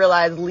didn't even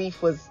realize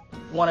Leaf was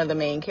one of the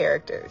main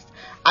characters.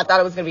 I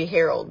thought it was going to be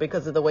Harold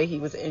because of the way he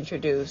was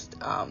introduced.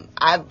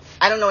 I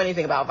don't know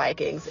anything about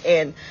Vikings,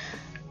 and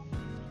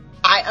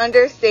I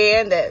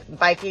understand that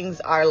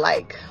Vikings are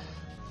like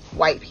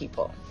white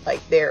people. Like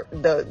their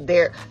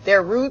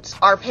roots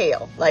are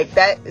pale. Like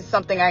that is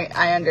something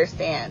I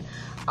understand.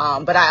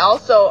 But I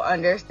also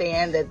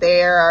understand that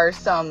there are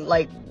some,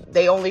 like,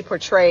 they only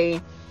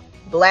portray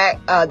black,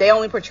 they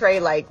only portray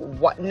like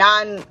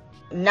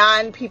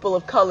non people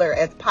of color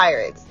as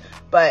pirates.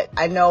 But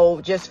I know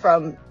just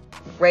from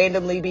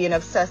randomly being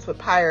obsessed with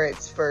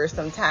pirates for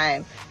some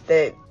time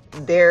that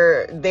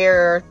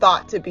they're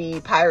thought to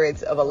be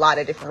pirates of a lot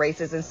of different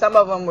races, and some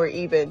of them were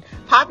even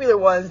popular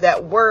ones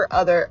that were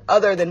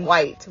other than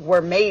white,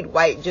 were made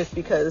white just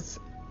because,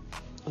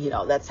 you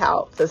know, that's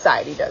how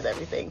society does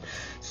everything.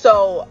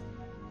 So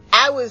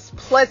I was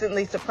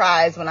pleasantly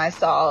surprised when I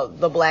saw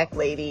the black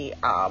lady.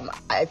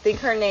 I think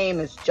her name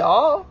is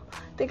Jaw,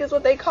 I think is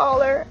what they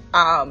call her.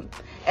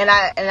 And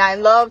I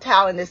loved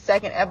how in this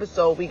second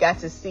episode we got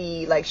to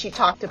see, like, she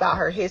talked about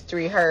her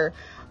history. Her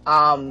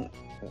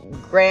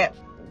great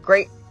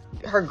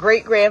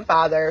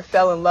grandfather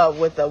fell in love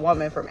with a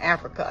woman from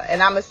Africa,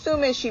 and I'm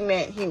assuming she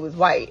meant he was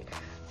white.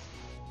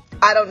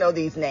 I don't know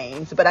these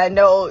names, but I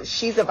know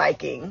she's a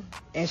Viking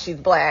and she's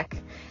black,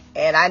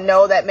 and I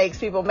know that makes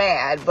people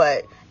mad,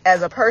 but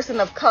as a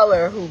person of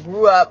color who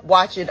grew up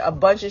watching a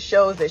bunch of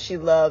shows that she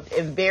loved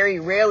and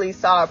very rarely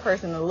saw a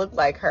person that looked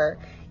like her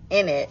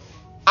in it,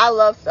 I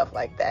love stuff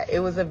like that. It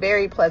was a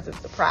very pleasant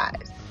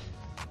surprise.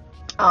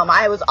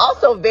 I was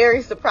also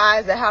very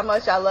surprised at how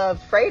much I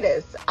loved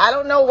Freydis. I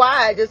don't know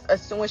why. I just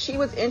assumed when she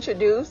was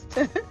introduced,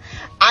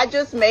 I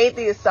just made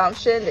the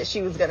assumption that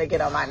she was going to get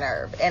on my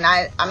nerve. And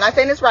I'm not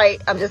saying it's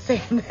right. I'm just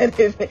saying that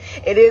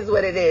it is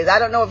what it is. I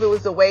don't know if it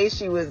was the way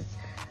she was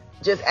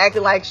just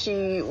acting like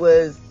she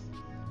was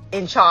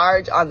in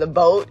charge on the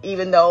boat,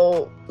 even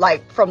though,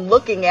 like, from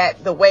looking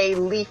at the way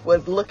Leaf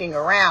was looking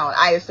around,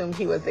 I assumed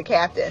he was the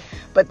captain.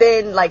 But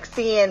then, like,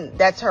 seeing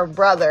that's her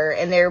brother,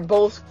 and they're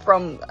both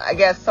from, I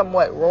guess,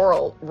 somewhat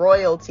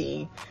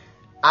royalty.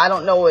 I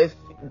don't know if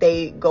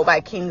they go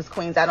by kings,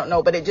 queens, I don't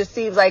know, but it just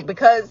seems like,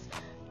 because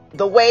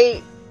the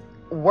way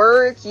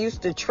words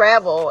used to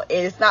travel,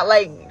 it's not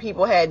like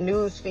people had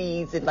news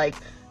feeds and, like,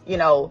 you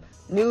know,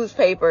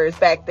 newspapers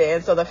back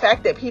then. So the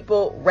fact that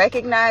people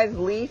recognized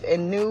Leaf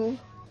and knew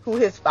who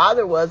his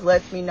father was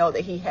lets me know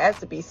that he has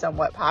to be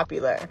somewhat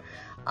popular,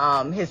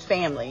 his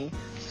family.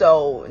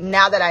 So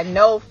now that I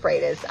know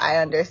Freydis, I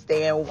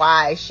understand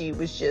why she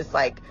was just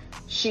like,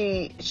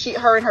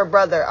 her and her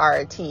brother are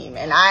a team,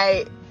 and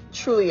I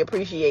truly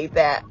appreciate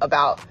that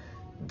about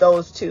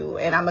those two.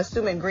 And I'm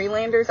assuming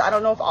Greenlanders, I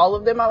don't know if all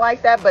of them are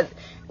like that, but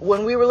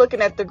when we were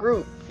looking at the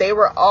group, they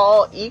were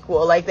all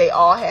equal. Like, they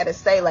all had to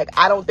say, like,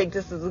 I don't think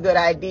this is a good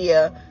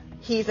idea,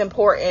 he's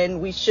important,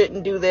 we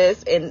shouldn't do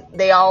this. And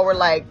they all were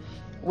like,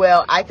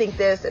 well, I think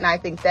this and I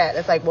think that.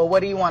 It's like, well,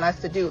 what do you want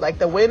us to do? Like,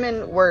 the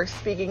women were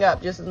speaking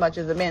up just as much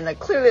as the men. Like,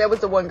 clearly there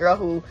was the one girl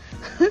who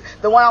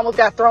the one almost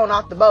got thrown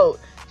off the boat.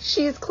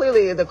 She's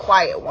clearly the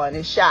quiet one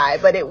and shy,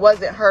 but it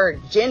wasn't her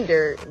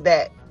gender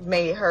that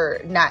made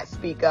her not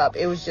speak up.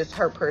 It was just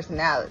her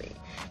personality,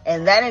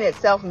 and that in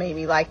itself made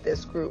me like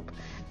this group.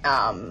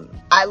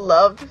 I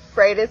loved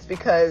Freydis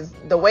because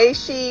the way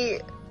she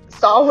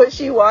saw what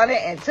she wanted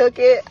and took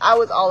it, I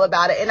was all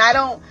about it. And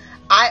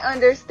I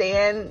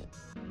understand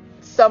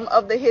some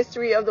of the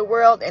history of the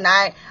world, and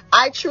I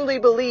truly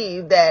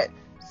believe that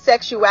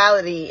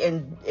sexuality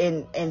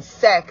and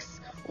sex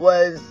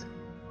was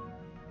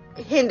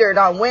hindered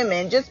on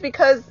women just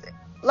because,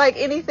 like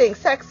anything,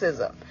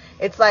 sexism.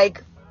 It's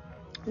like,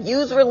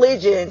 use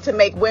religion to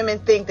make women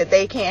think that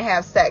they can't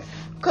have sex.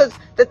 Because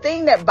the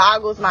thing that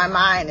boggles my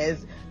mind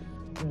is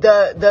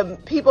the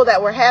people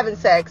that were having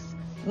sex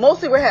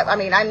mostly were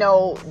I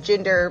know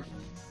gender,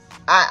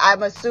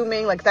 I'm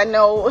assuming, like, I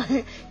know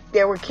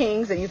there were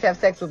kings that used to have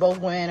sex with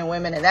both men and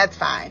women, and that's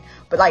fine.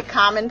 But, like,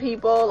 common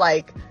people,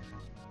 like,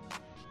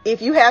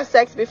 if you have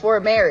sex before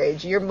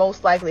marriage, you're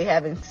most likely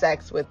having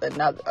sex with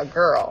a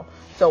girl.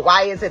 So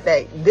why is it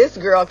that this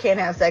girl can't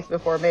have sex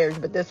before marriage,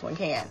 but this one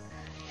can?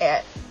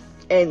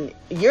 And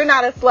you're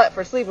not a slut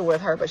for sleeping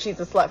with her, but she's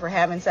a slut for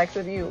having sex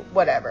with you,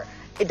 whatever.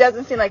 It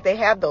doesn't seem like they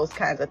have those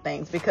kinds of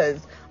things, because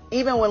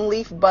even when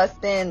Leaf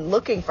bust in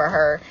looking for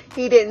her,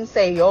 he didn't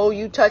say, "Oh,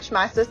 you touched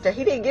my sister."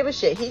 He didn't give a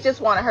shit. He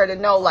just wanted her to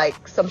know,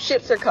 like, some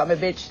ships are coming,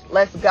 bitch.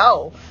 Let's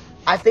go.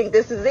 I think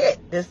this is it.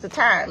 This is the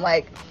time.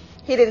 Like,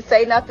 he didn't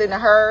say nothing to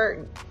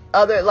her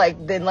other,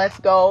 like, then let's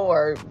go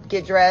or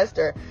get dressed,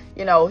 or,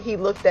 you know, he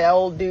looked at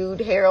old dude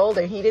Harold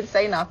and he didn't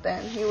say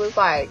nothing. He was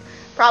like,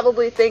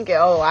 probably thinking,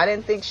 oh, I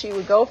didn't think she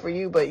would go for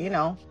you, but, you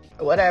know,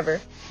 whatever.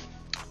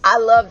 I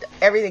loved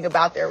everything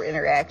about their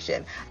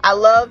interaction. I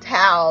loved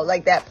how,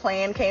 like, that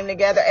plan came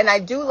together. And I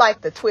do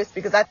like the twist,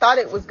 because I thought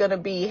it was going to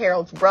be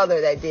Harold's brother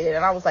that did it.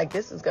 And I was like,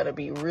 this is going to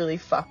be really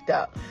fucked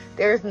up.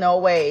 There's no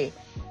way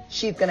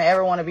she's going to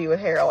ever want to be with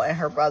Harold and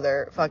her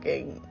brother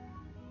fucking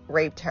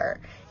raped her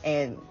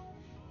and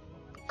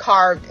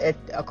carved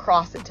a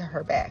cross into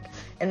her back.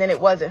 And then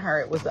it wasn't her,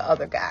 it was the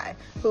other guy,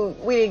 who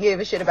we didn't give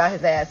a shit about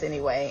his ass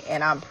anyway.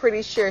 And I'm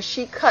pretty sure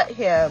she cut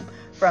him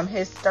from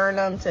his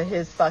sternum to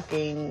his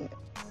fucking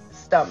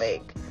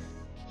stomach.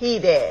 He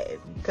did.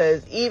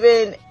 Because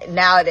even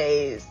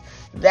nowadays,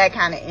 that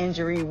kind of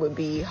injury would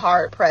be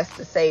hard pressed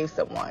to save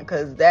someone,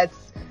 because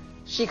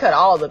she cut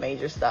all the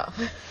major stuff.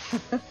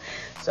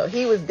 So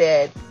he was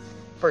dead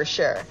for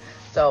sure.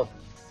 So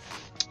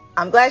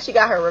I'm glad she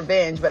got her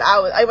revenge, but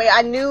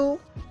I knew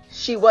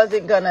she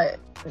wasn't gonna,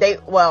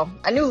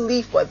 I knew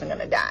Leaf wasn't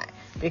gonna die,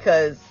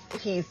 because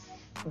he's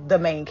the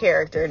main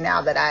character.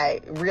 Now that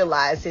I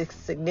realize his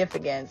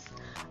significance,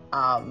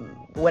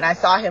 when I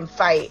saw him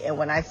fight and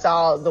when I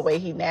saw the way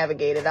he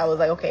navigated, I was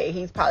like, okay,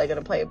 he's probably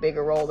gonna play a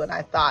bigger role than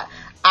I thought.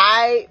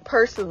 I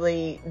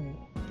personally,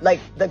 like,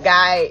 the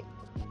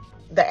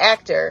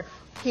actor,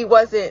 he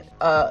wasn't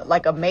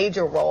like a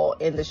major role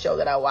in the show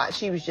that I watched.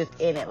 He was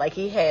just in it. Like,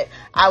 he had,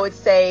 I would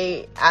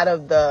say, out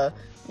of the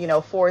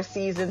 4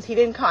 seasons, he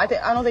didn't I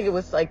don't think it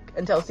was like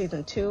until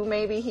season 2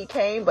 maybe he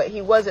came, but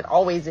he wasn't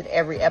always in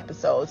every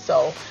episode.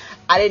 So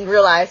I didn't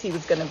realize he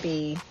was gonna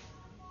be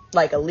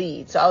like a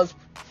lead. So I was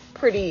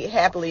pretty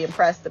happily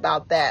impressed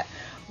about that.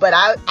 But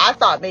I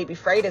thought maybe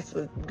Freitas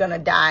was gonna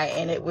die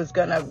and it was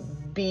gonna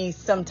be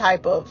some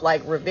type of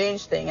like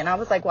revenge thing. And I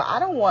was like, well, I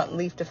don't want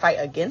Leaf to fight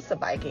against the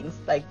Vikings.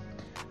 Like,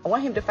 I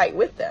want him to fight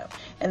with them.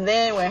 And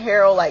then when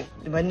Harold like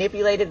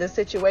manipulated the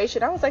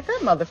situation, I was like, that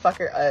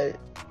motherfucker,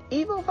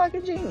 evil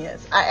fucking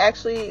genius. I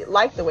actually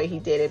liked the way he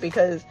did it,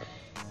 because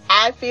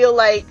I feel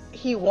like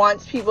he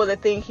wants people to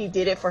think he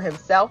did it for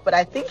himself, but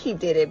I think he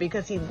did it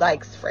because he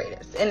likes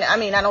Freitas. And I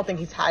mean, I don't think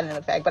he's hiding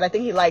the fact, but I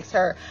think he likes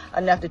her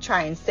enough to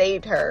try and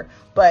save her,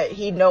 but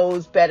he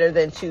knows better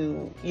than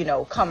to,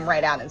 come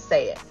right out and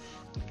say it.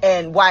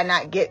 And why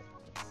not get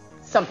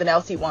something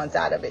else he wants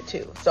out of it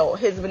too? So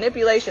his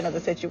manipulation of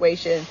the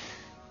situation,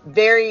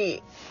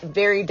 very,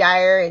 very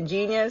dire and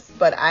genius,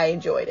 but I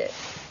enjoyed it.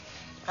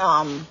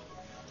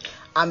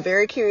 I'm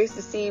very curious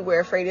to see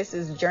where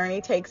Freitas'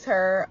 journey takes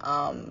her.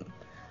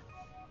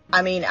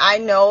 I mean, I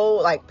know,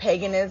 like,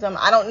 paganism,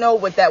 I don't know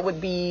what that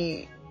would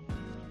be.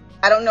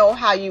 I don't know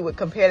how you would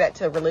compare that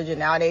to religion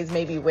nowadays.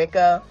 Maybe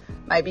Wicca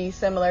might be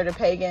similar to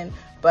pagan,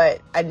 but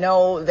I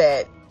know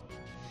that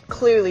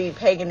clearly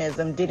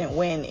paganism didn't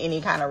win any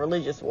kind of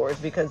religious wars,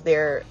 because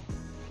they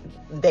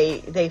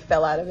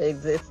fell out of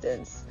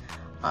existence.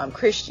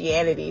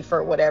 Christianity,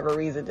 for whatever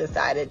reason,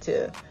 decided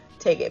to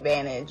take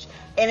advantage.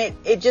 And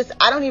it just,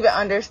 I don't even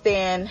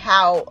understand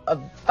how a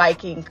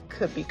Viking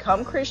could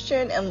become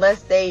Christian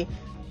unless they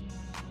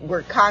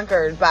were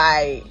conquered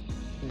by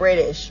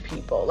British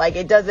people. Like,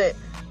 it doesn't,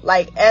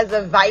 like, as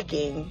a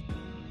Viking,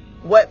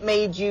 what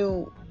made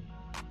you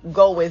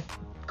go with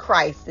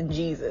Christ and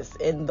Jesus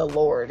and the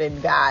Lord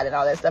and God and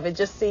all that stuff? It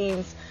just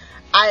seems,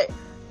 I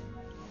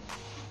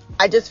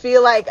just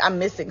feel like I'm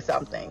missing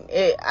something.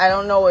 I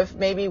don't know if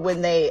maybe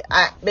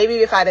maybe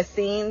if I'd have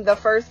seen the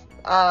first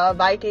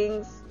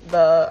Vikings,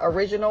 the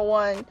original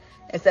one,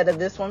 instead of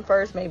this one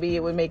first, maybe it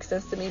would make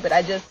sense to me. But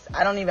I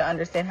don't even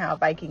understand how a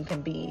Viking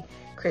can be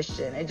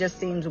Christian. It just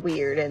seems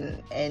weird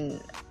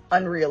and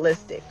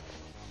unrealistic.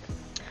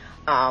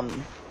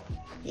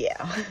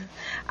 Yeah,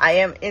 I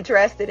am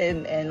interested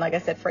in, like I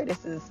said,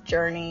 Freitas'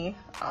 journey.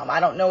 I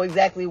don't know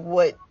exactly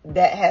what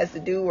that has to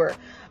do, or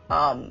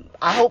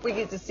I hope we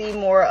get to see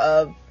more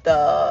of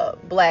the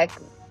Black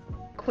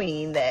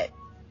Queen. That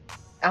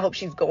I hope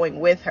she's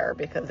going with her,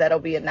 because that'll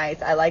be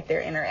I like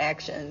their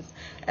interactions,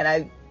 and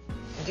I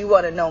do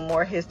want to know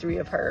more history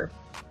of her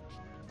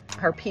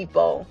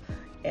people,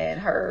 and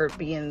her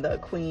being the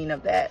queen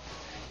of that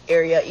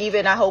area.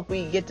 Even I hope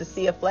we get to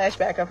see a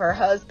flashback of her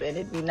husband.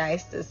 It'd be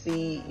nice to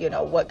see,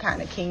 what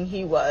kind of king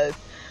he was.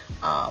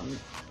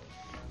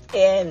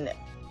 And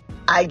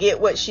I get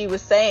what she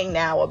was saying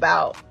now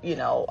about,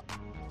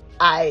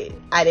 I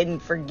didn't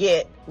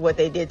forget what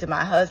they did to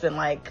my husband.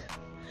 Like,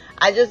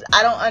 I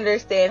don't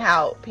understand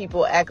how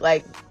people act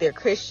like they're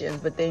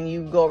Christians, but then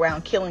you go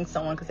around killing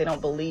someone because they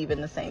don't believe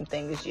in the same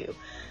thing as you.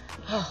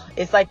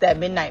 It's like that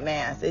midnight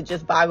mass. It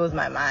just boggles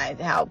my mind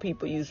how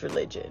people use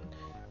religion.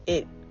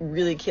 It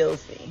really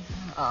kills me.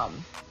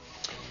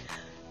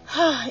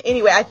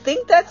 Anyway, I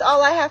think that's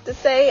all I have to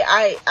say.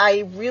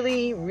 I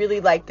really,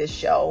 really like this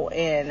show,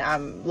 and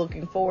I'm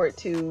looking forward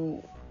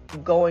to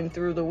going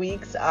through the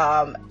weeks.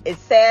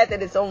 It's sad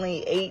that it's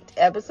only 8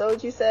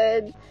 episodes, you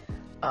said.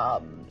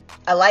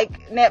 I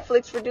like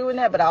Netflix for doing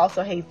that, but I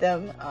also hate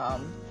them.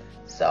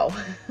 So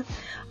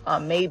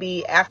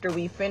maybe after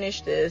we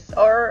finish this,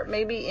 or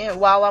maybe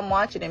while I'm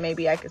watching it,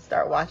 maybe I could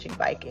start watching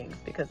Vikings,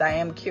 because I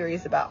am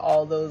curious about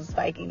all those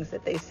Vikings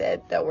that they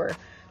said that were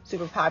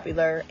super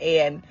popular.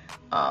 And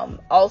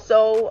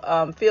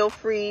also feel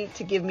free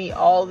to give me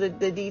all the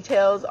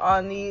details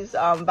on these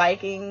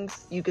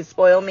Vikings. You could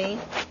spoil me.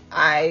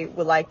 I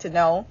would like to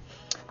know.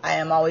 I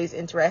am always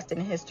interested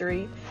in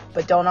history,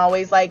 but don't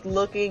always like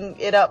looking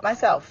it up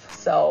myself.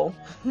 So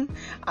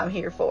I'm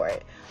here for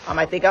it.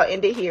 I think I'll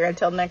end it here.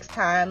 Until next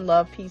time,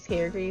 love, peace,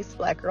 hair grease,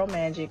 Black Girl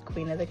Magic,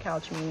 Queen of the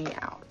Couch, Mimi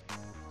out.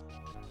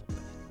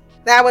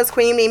 That was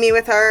Queen Mimi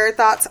with her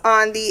thoughts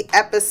on the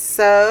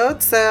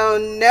episode. So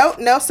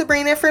no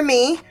Sabrina for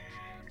me.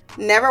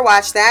 Never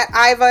watched that.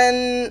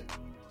 Ivan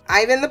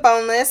the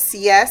Boneless.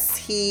 Yes,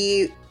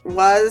 he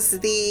was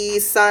the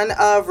son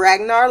of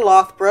Ragnar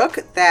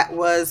Lothbrok that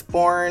was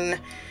born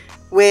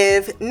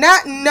with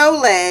no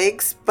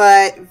legs,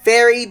 but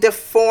very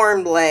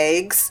deformed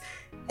legs.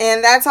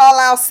 And that's all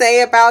I'll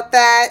say about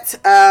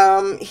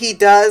that. He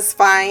does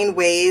find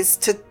ways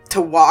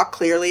to walk,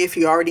 clearly, if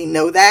you already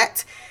know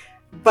that.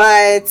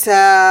 But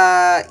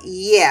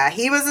yeah,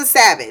 he was a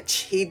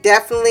savage. He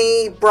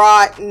definitely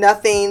brought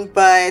nothing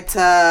but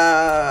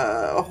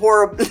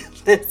horribleness.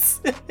 He's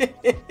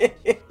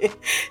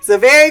a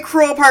very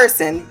cruel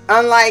person,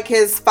 unlike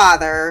his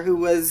father, who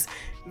was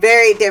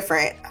very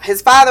different.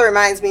 His father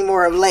reminds me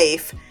more of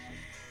Leif.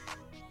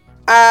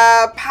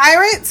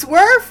 Pirates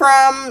were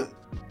from,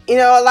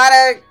 a lot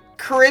of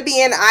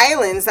Caribbean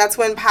islands. That's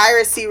when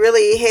piracy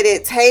really hit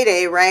its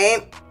heyday,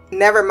 right?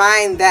 Never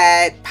mind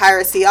that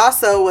piracy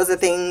also was a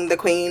thing the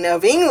Queen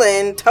of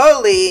England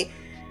totally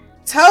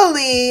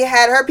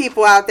had her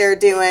people out there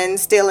doing,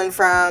 stealing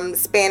from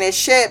Spanish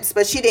ships,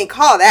 but she didn't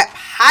call that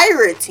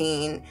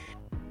pirating.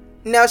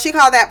 No, she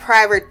called that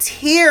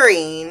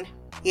privateering.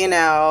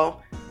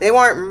 They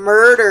weren't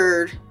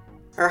murdered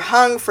or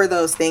hung for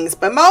those things,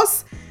 but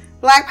most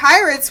Black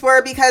pirates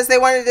were because they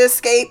wanted to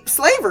escape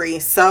slavery.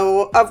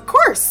 So, of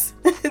course,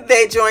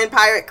 they joined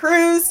pirate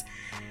crews,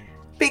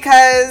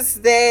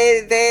 because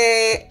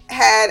they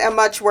had a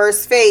much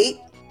worse fate.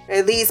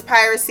 At least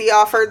piracy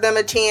offered them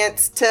a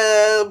chance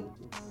to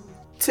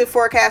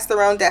forecast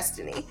their own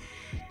destiny.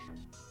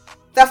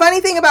 The funny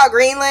thing about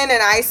Greenland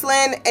and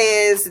Iceland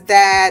is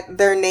that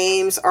their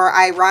names are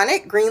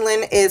ironic.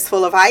 Greenland is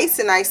full of ice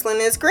and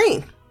Iceland is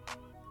green.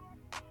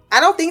 I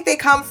don't think they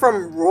come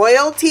from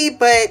royalty,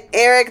 but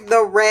Eric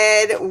the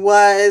Red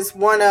was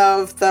one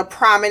of the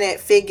prominent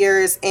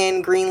figures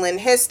in Greenland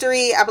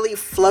history. I believe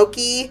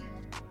Floki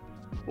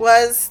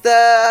was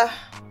the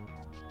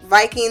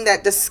Viking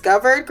that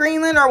discovered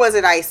Greenland, or was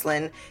it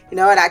Iceland? You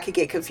know what? I could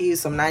get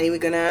confused, so I'm not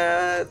even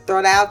gonna throw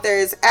it out there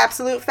as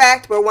absolute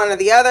fact, but one or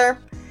the other.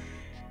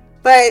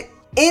 But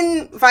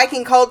in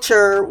Viking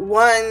culture,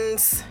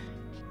 one's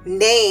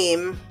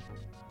name,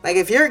 like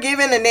if you're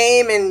given a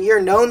name and you're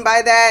known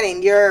by that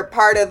and you're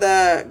part of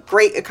the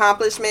great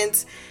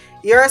accomplishments,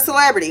 you're a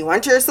celebrity.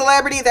 Once you're a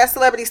celebrity, that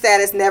celebrity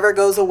status never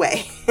goes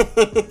away.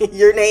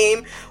 Your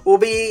name will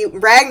be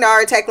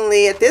Ragnar.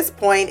 Technically, at this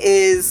point,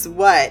 is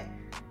what,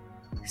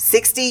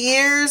 60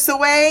 years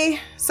away?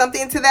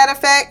 Something to that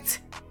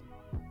effect.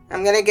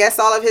 I'm going to guess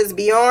all of his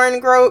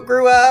Bjorn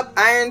grew up.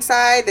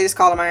 Ironside. They just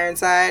call him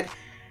Ironside.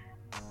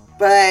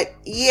 But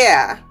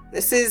yeah,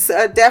 this is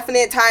a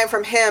definite time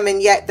from him,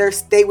 and yet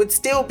they would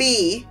still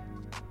be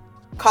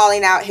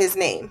calling out his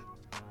name.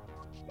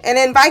 And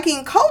in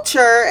Viking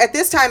culture, at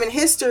this time in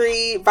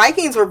history,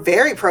 Vikings were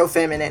very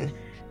pro-feminine.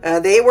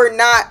 They were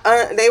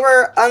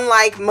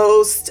unlike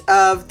most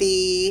of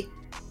the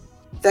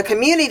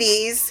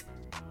communities,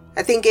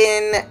 I think,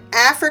 in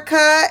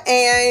Africa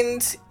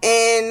and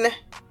in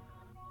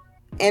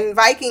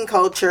Viking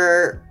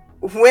culture.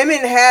 Women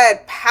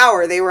had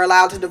power. They were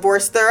allowed to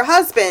divorce their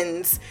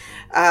husbands.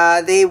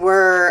 They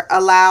were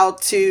allowed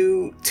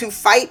to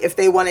fight if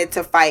they wanted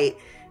to fight.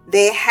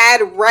 They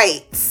had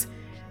rights.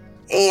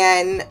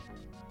 And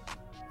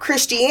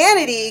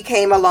Christianity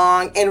came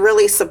along and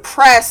really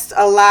suppressed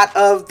a lot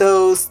of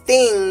those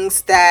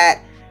things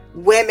that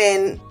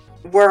women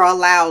were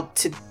allowed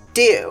to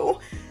do.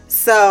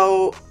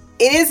 So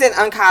it isn't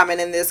uncommon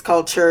in this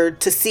culture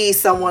to see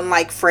someone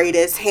like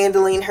Freydis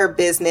handling her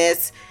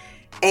business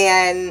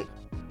and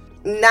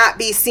not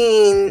be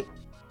seen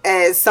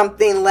as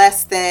something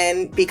less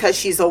than because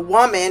she's a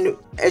woman.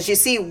 As you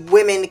see,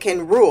 women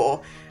can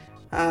rule.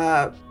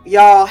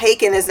 Jarl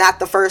Haken is not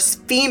the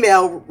first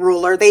female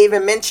ruler. They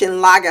even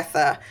mention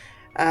Lagertha.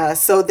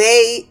 So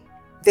they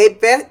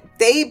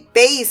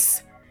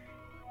base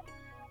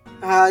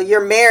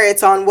your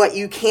merits on what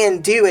you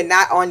can do and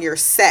not on your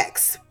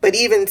sex. But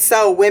even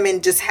so,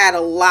 women just had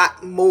a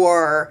lot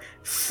more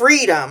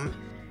freedom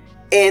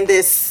in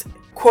this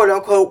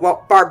quote-unquote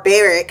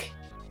barbaric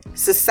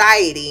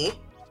society.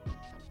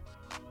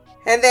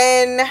 And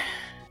then,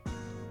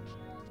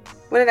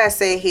 what did I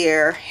say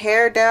here?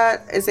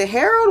 Is it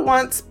Harold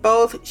wants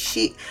both?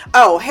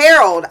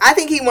 Harold, I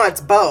think he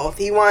wants both.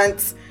 He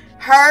wants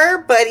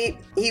her, but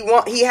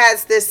he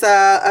has this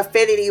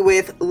affinity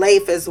with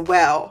Leif as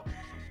well.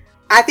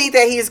 I think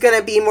that he's going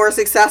to be more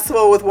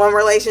successful with one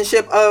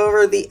relationship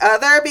over the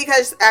other,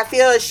 because I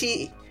feel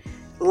she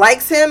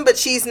likes him, but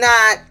she's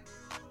not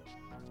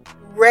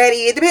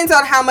ready. It depends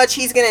on how much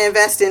he's going to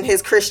invest in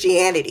his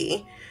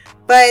Christianity.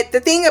 But the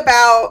thing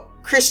about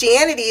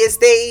Christianity is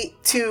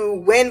to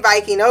win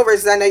Viking over,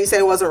 because I know you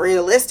said it wasn't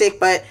realistic,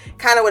 but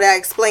kind of what I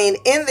explained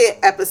in the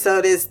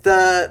episode is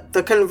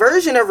the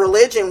conversion of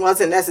religion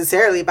wasn't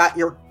necessarily about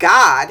your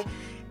God.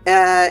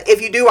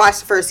 If you do watch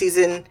the first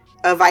season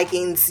of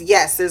Vikings,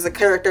 yes, there's a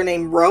character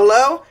named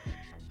Rollo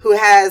who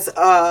has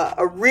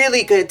a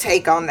really good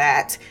take on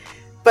that.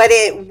 But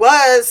it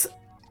was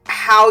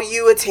how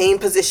you attain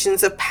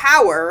positions of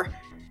power.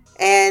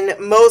 And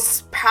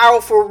most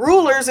powerful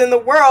rulers in the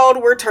world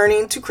were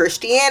turning to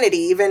Christianity.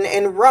 Even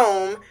in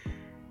Rome,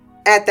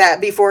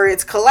 before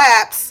its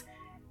collapse,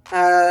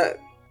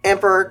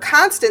 Emperor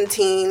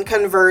Constantine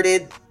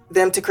converted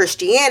them to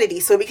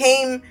Christianity. So it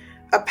became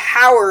a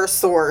power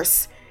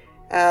source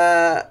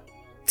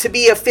to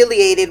be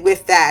affiliated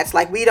with that.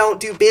 Like, we don't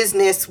do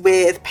business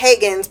with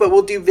pagans, but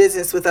we'll do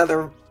business with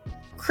other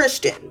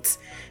Christians.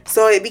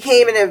 So it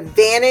became an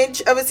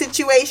advantage of a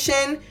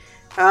situation.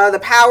 The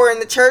power in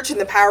the church and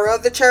the power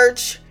of the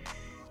church,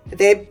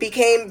 they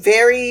became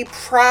very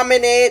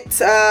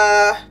prominent.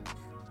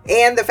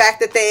 And the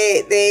fact that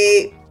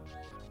they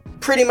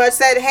pretty much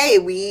said, hey,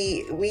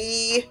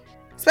 we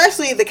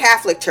especially the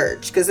Catholic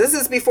Church, because this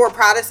is before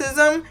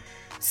Protestantism.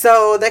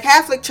 So the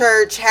Catholic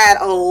Church had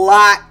a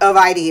lot of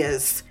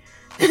ideas.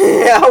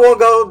 I won't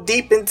go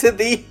deep into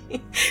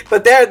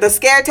but the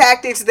scare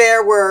tactics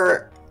there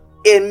were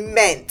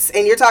immense.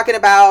 And you're talking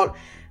about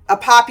a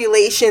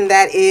population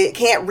that it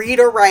can't read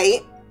or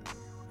write,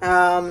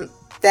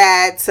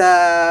 that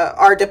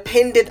are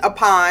dependent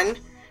upon.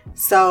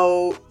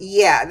 So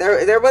yeah,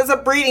 there was a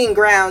breeding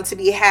ground to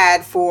be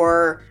had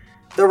for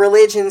the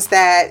religions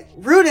that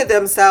rooted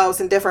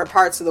themselves in different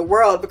parts of the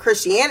world, but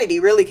Christianity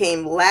really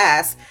came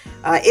last.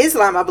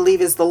 Islam, I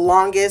believe, is the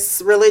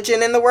longest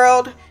religion in the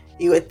world.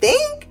 You would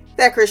think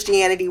that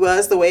Christianity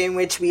was the way in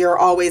which we are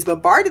always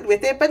bombarded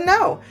with it, but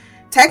no.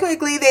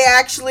 Technically,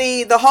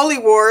 the Holy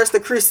Wars, the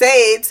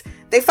Crusades,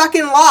 they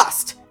fucking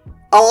lost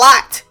a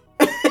lot.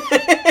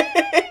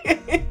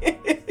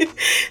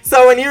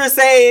 So when you were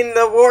saying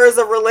the wars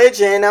of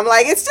religion, I'm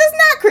like, it's just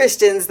not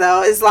Christians,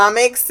 though.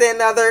 Islamics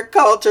and other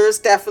cultures,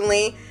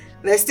 definitely.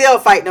 They're still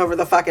fighting over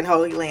the fucking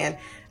Holy Land.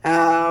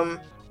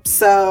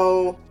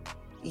 So,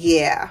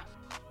 yeah.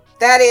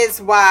 That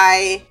is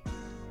why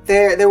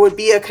there would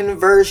be a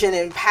conversion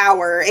in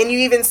power. And you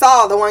even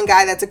saw the one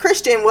guy that's a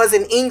Christian was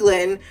in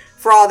England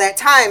for all that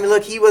time.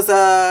 Look, he was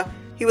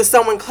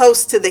someone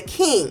close to the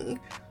king.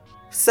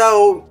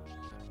 So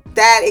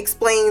that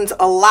explains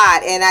a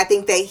lot. And I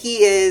think that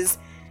he's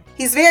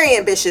very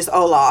ambitious,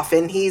 Olaf,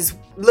 and he's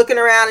looking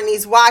around and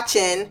he's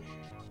watching.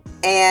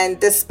 And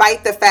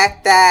despite the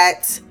fact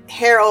that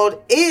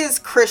Harold is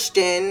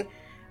Christian,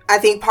 I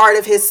think part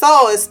of his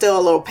soul is still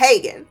a little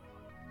pagan.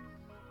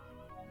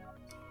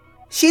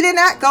 She did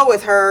not go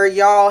with her,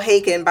 Jarl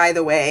Hakon, by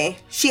the way.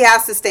 She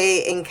has to stay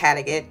in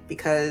Kattegat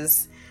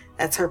because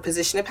that's her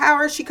position of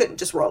power. She couldn't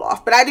just roll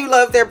off. But I do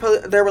love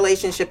their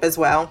relationship as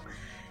well.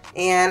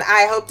 And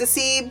I hope to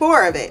see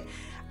more of it.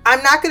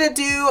 I'm not going to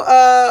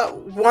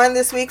do one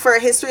this week for a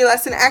history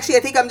lesson. Actually, I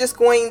think I'm just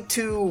going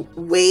to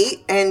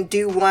wait and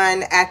do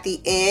one at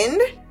the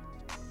end.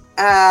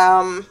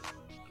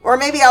 Or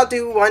maybe I'll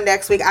do one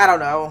next week. I don't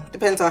know.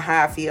 Depends on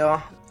how I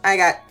feel. I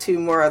got 2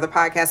 more other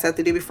podcasts I have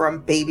to do before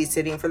I'm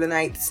babysitting for the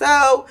night.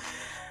 So,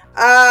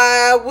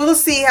 we'll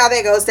see how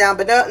that goes down.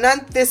 But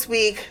none this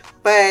week.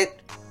 But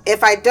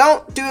if I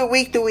don't do it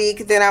week to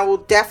week, then I will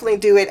definitely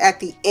do it at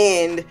the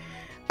end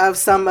of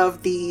some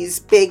of these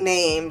big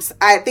names.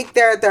 I think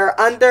they're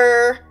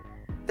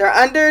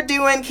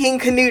underdoing King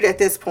Canute at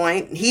this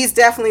point. He's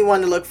definitely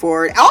one to look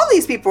forward. All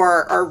these people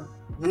are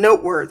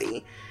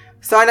noteworthy.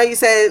 So I know you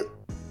said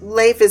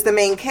Leif is the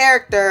main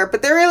character,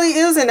 but there really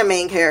isn't a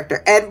main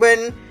character.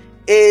 Edwin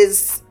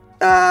is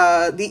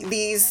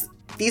these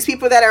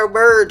people that are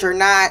merged are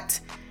not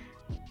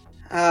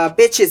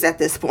bitches at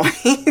this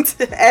point.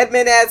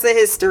 Edmund has a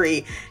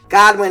history.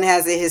 Godwin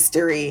has a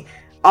history.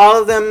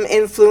 All of them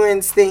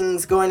influence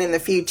things going in the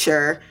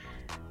future.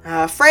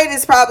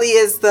 Freydis probably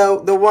is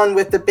the one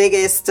with the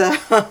biggest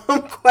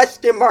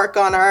question mark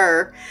on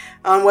her,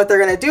 on what they're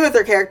going to do with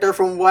her character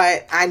from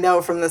what I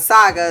know from the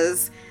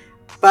sagas.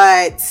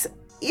 But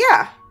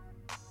yeah,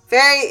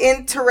 very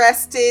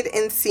interested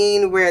in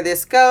seeing where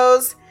this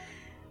goes.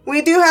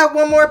 We do have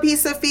one more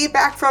piece of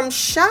feedback from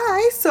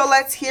Shy, so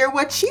let's hear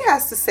what she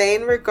has to say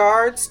in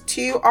regards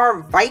to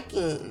our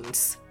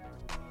Vikings.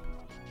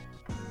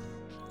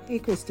 Hey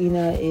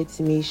Christina,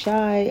 it's me,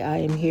 Shy. I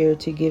am here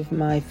to give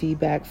my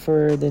feedback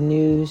for the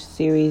new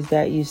series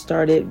that you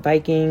started,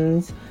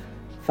 Vikings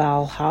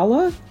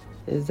Valhalla.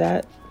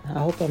 I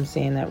hope I'm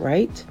saying that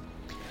right.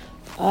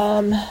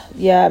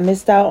 I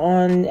missed out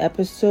on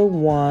episode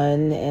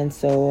 1, and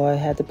so I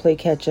had to play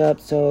catch up.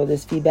 So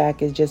this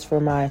feedback is just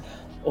for my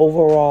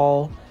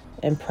overall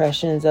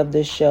impressions of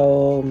the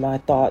show, my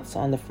thoughts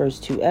on the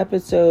first 2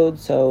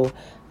 episodes. So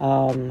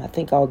I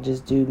think I'll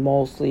just do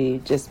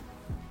mostly just,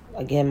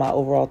 again, my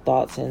overall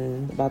thoughts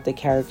and about the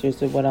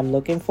characters and what I'm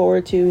looking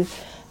forward to.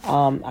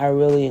 I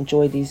really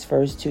enjoyed these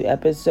first 2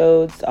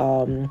 episodes.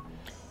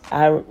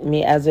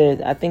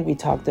 I think we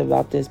talked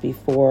about this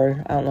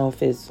before. I don't know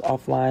if it's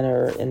offline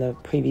or in the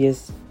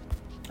previous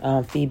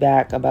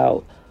feedback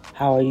about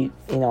how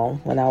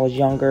when I was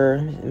younger,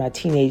 in my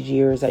teenage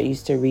years, I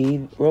used to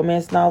read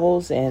romance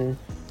novels, and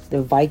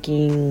the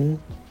Viking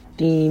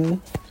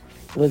theme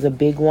was a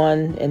big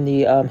one in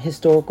the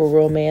historical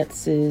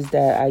romances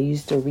that I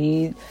used to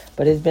read.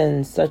 But it's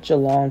been such a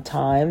long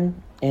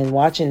time, and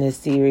watching this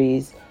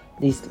series,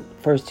 these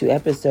first 2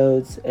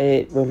 episodes,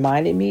 it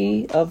reminded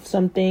me of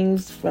some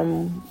things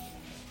from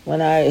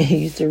when I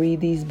used to read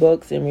these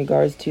books in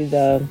regards to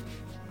the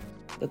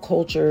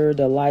culture,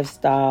 the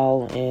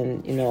lifestyle,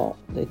 and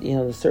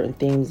the certain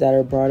themes that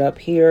are brought up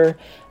here.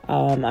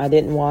 I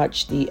didn't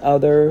watch the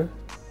other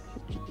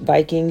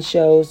Viking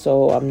show,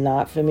 so I'm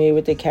not familiar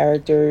with the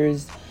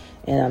characters,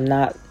 and I'm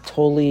not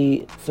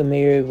totally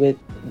familiar with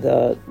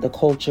the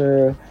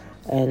culture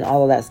and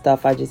all of that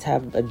stuff. I just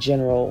have a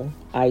general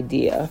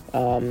idea,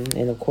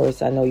 and of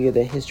course I know you're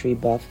the history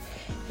buff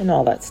and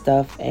all that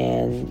stuff,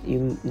 and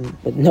you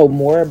would know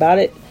more about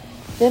it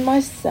than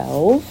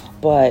myself.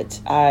 But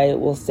I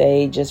will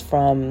say, just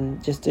from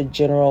just a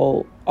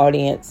general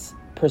audience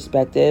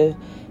perspective,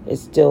 it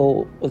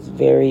still was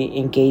very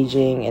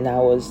engaging, and I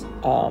was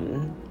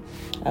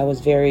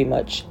very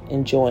much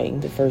enjoying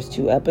the first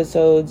 2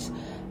 episodes.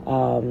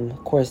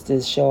 Of course,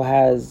 this show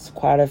has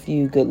quite a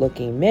few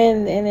good-looking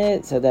men in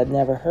it, so that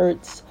never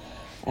hurts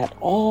at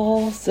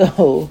all.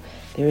 So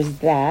there's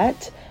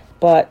that.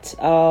 But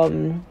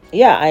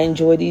I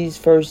enjoyed these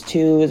first 2.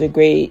 It was a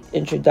great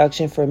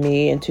introduction for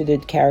me into the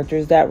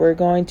characters that we're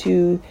going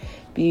to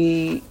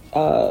be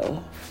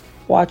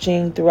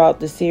watching throughout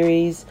the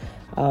series.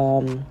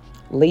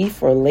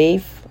 Leif,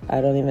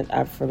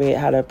 I forget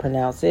how to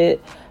pronounce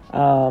it.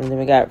 Then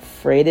we got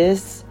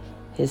Freydis,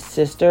 his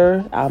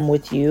sister. I'm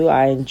with you.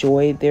 I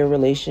enjoyed their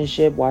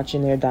relationship,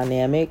 watching their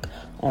dynamic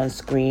on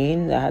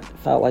screen. I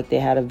felt like they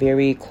had a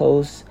very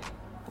close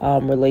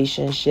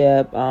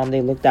relationship.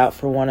 They looked out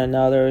for one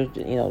another,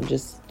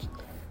 just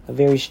a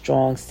very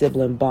strong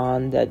sibling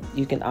bond that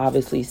you can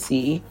obviously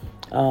see.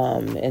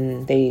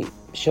 And they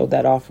showed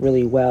that off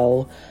really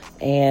well.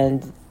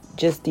 And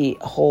just the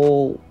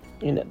whole,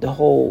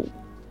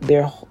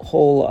 their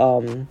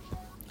whole,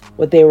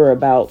 what they were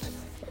about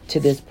to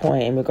this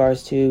point in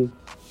regards to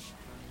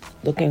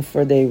looking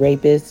for the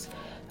rapists,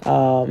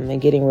 and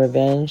getting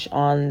revenge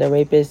on the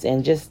rapists,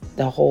 and just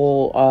the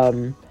whole,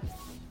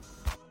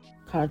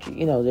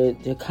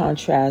 the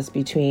contrast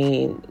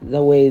between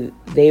the way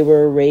they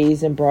were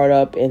raised and brought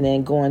up, and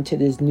then going to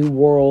this new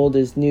world,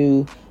 this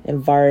new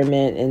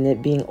environment, and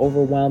it being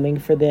overwhelming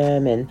for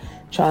them, and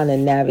trying to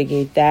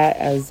navigate that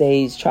as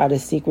they try to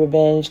seek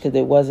revenge because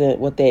it wasn't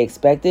what they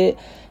expected.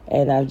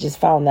 And I just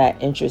found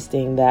that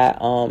interesting that,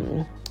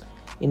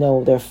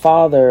 their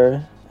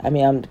father,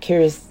 I'm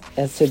curious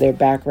as to their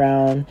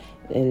background.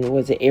 And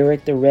was it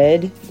Eric the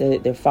Red?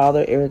 Their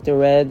father, Eric the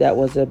Red, that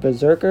was a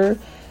berserker.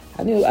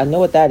 I know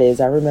what that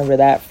is. I remember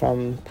that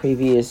from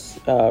previous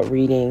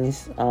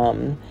readings.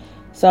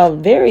 So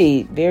I'm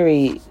very,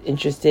 very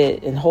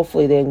interested in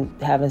hopefully them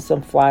having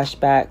some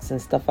flashbacks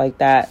and stuff like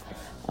that,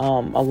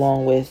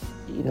 along with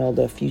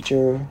their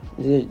future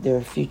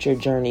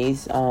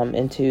journeys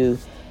into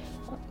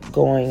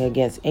going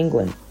against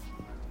England.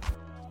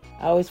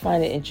 I always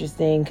find it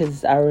interesting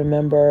because I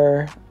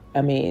remember,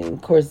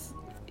 of course,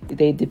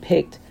 they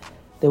depict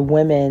the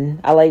women.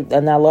 I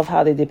love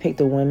how they depict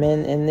the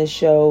women in this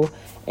show.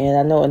 And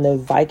I know in the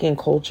Viking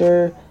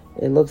culture,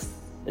 it looks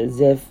as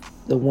if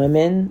the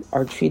women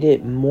are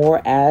treated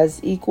more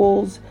as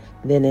equals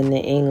than in the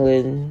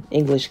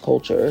English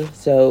culture.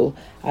 So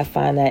I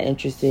find that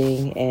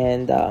interesting.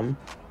 And that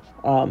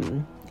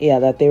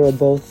they were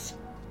both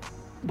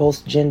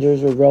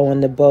genders were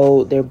rowing the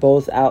boat. They're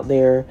both out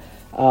there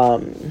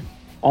on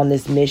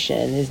this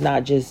mission. It's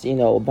not just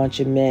a bunch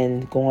of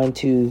men going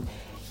to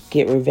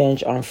get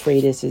revenge on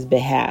Freydis'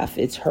 behalf.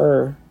 It's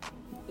her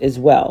as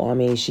well.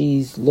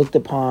 She's looked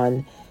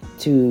upon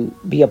to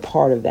be a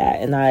part of that,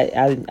 and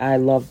I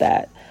love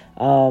that.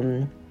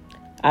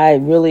 I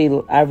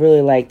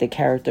really like the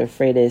character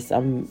Freydis.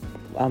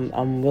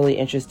 I'm really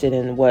interested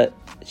in what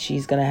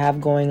she's gonna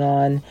have going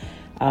on.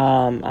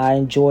 I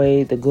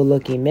enjoy the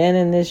good-looking men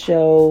in this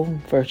show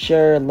for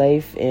sure,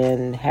 Leif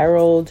and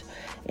Harold,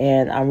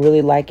 And I'm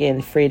really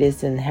liking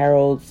Freydis and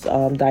Harold's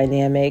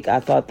dynamic. I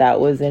thought that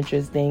was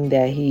interesting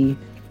that he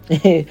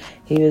he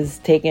was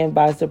taken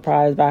by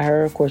surprise by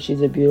her. Of course,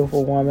 she's a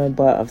beautiful woman,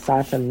 but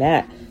aside from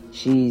that,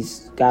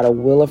 she's got a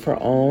will of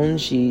her own.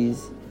 She's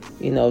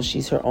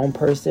her own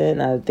person.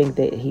 I think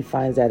that he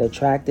finds that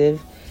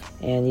attractive.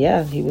 And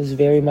yeah, he was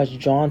very much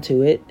drawn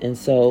to it. And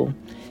so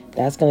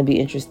that's going to be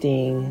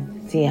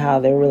interesting seeing how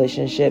their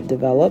relationship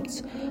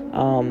develops.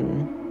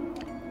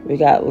 We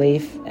got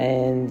Leif,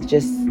 and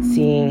just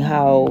seeing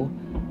how,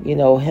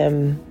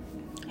 him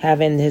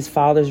having his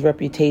father's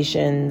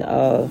reputation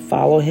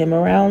follow him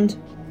around,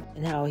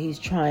 and how he's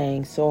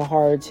trying so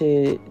hard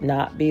to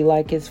not be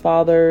like his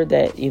father,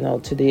 that,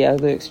 to the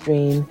other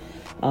extreme.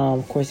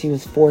 Of course, he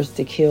was forced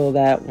to kill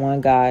that one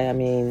guy.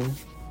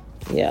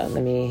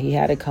 He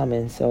had it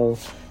coming, so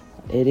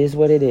it is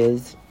what it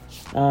is.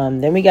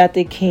 Then we got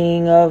the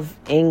King of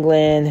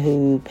England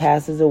who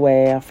passes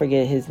away. I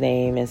forget his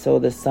name. And so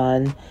the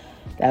son,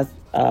 that's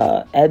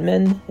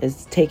Edmund,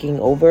 is taking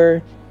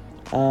over.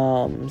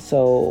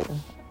 So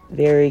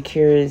very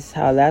curious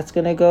how that's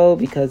going to go,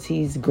 because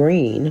he's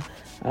green.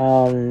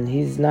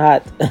 He's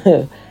not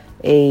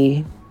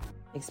a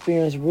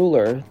experienced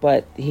ruler,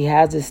 but he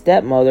has a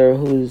stepmother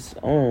who's,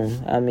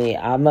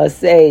 I must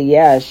say,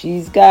 yeah,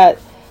 she's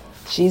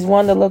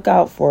one to look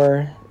out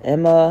for.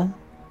 Emma,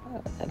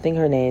 I think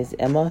her name is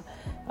Emma.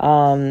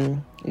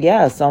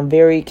 So I'm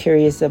very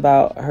curious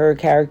about her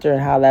character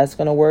and how that's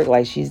going to work.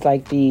 Like, she's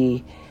like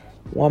the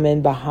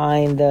woman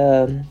behind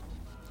the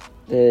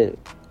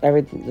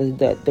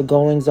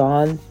goings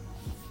on.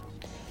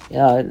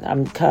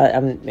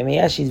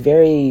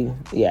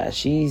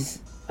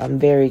 I'm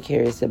very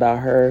curious about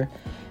her.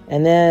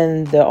 And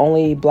then the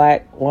only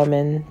black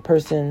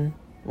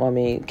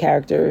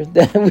character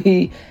that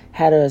we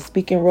had a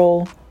speaking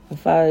role,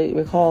 if I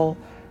recall.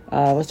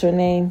 What's her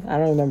name? I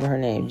don't remember her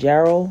name.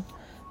 Jarrell.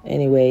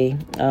 Anyway,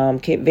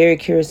 very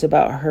curious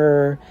about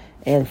her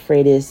and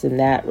Freydis and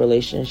that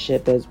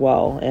relationship as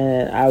well.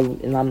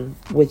 And I'm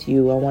with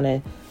you. I want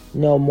to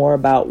know more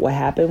about what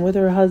happened with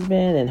her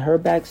husband and her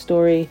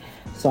backstory.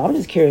 So I'm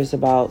just curious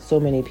about so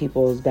many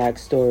people's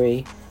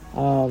backstory.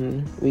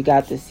 We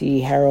got to see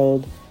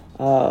Harold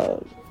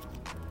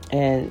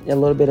and a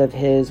little bit of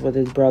his with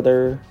his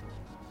brother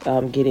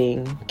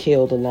getting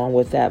killed, along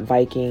with that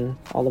Viking,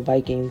 all the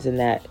Vikings in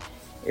that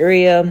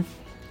area.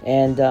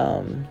 And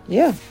we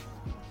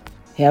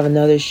have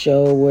another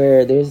show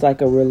where there's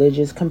like a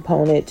religious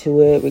component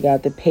to it. We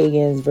got the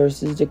pagans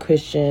versus the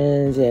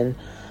Christians and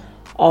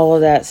all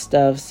of that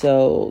stuff.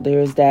 So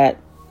there's that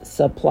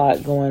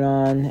subplot going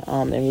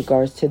on in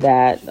regards to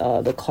that,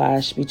 the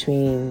clash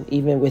between,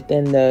 even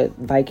within the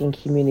Viking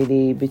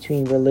community,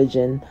 between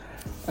religion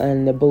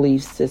and the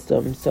belief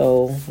system.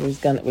 So we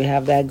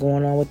have that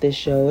going on with this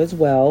show as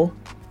well.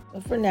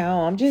 But for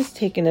now, I'm just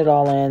taking it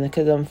all in,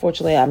 because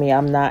unfortunately,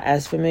 I'm not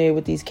as familiar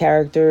with these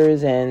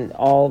characters and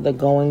all the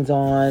goings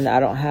on.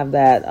 I don't have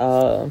that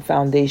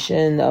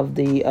foundation of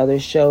the other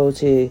show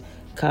to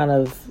kind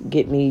of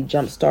get me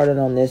jump started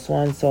on this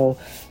one. So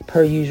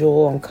per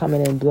usual, I'm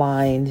coming in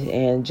blind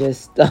and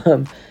just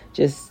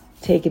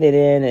taking it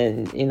in,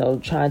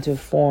 and trying to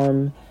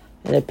form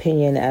an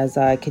opinion as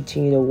I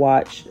continue to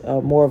watch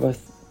more of a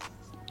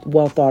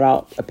well thought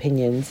out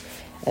opinions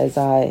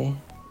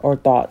or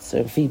thoughts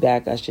or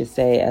feedback, I should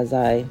say, as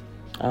I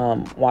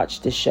watch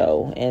the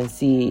show and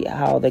see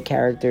how the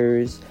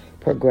characters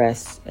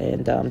progress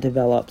and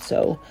develop.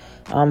 So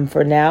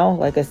for now,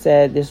 like I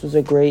said, this was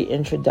a great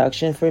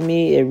introduction for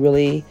me. It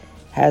really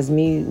has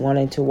me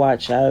wanting to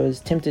watch. I was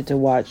tempted to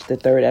watch the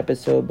third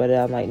episode, but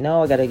I'm like,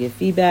 no, I gotta get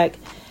feedback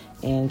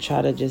and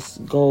try to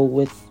just go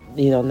with,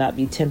 not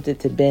be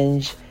tempted to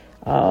binge.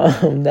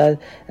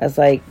 That's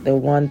like the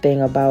one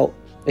thing about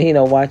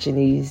watching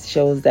these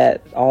shows,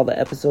 that all the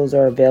episodes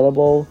are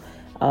available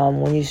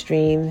when you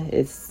stream.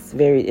 It's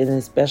and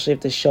especially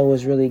if the show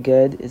is really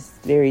good, it's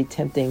very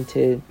tempting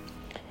to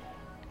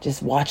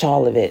just watch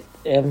all of it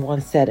in one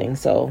setting.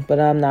 So, but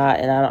I'm not,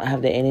 and I don't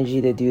have the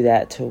energy to do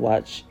that, to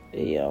watch,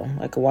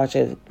 I could watch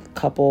a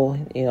couple,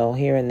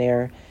 here and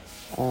there,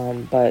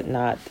 but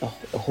not a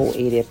whole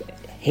eight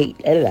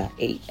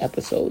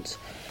episodes.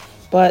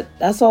 But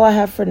that's all I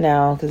have for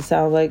now, because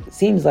it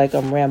seems like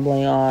I'm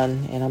rambling on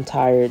and I'm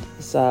tired.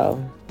 It's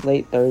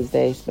late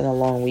Thursday. It's been a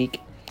long week.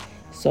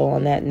 So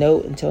on that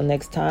note, until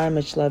next time,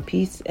 much love,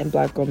 peace, and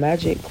Black Girl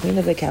Magic, Queen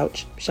of the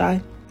Couch,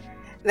 Shy.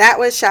 That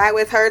was Shy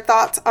with her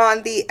thoughts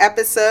on the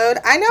episode.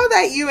 I know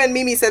that you and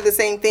Mimi said the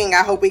same thing.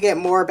 I hope we get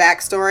more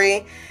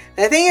backstory.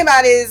 The thing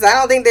about it is, I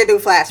don't think they do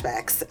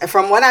flashbacks.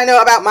 From what I know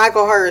about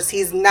Michael Hurst,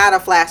 he's not a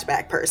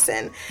flashback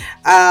person.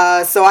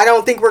 So I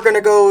don't think we're going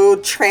to go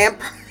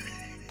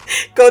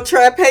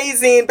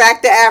trapezing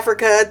back to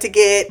Africa to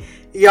get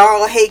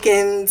Jarl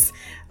Hakon's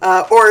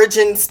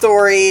origin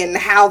story and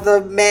how they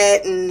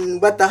met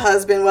and what the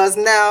husband was.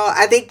 No,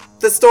 I think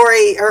the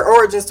story, her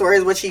origin story,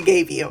 is what she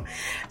gave you.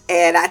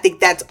 And I think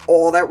that's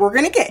all that we're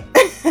going to get.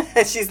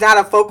 She's not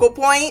a focal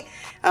point.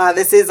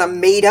 This is a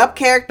made-up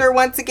character,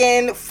 once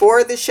again,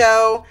 for the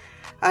show.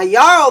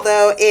 Jarl,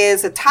 though,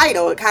 is a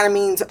title. It kind of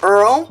means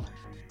Earl.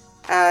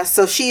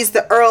 So she's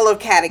the Earl of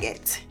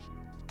Kattegat.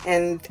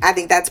 And I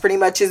think that's pretty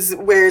much is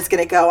where it's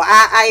going to go.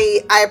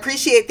 I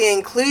appreciate the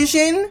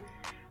inclusion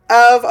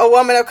of a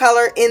woman of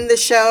color in the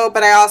show,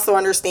 but I also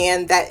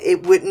understand that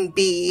it wouldn't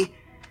be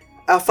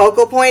a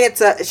focal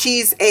point.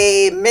 She's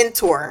a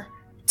mentor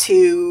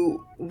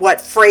to what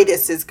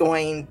Freitas is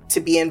going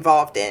to be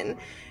involved in.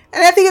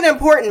 And I think an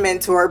important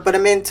mentor, but a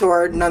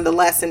mentor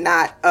nonetheless, and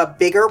not a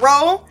bigger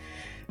role.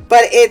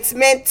 But it's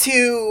meant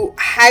to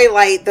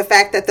highlight the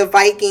fact that the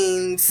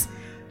Vikings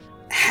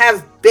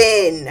have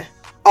been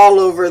all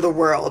over the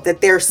world,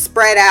 that they're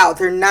spread out.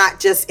 They're not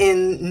just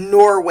in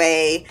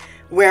Norway,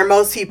 where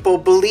most people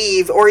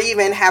believe, or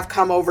even have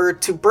come over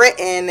to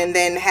Britain and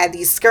then had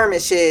these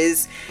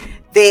skirmishes.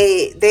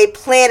 They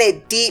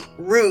planted deep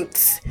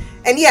roots.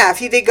 And yeah,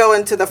 if you did go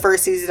into the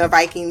first season of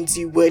Vikings,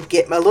 you would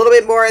get a little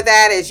bit more of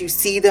that as you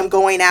see them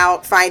going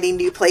out, finding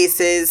new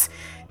places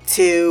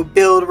to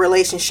build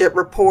relationship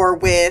rapport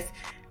with,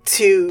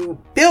 to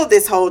build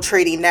this whole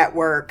trading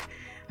network.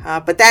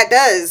 But that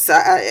does,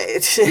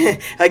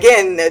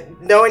 again,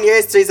 knowing your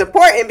history is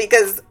important,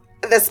 because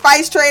the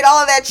spice trade,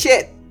 all of that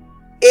shit,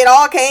 it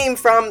all came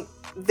from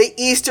the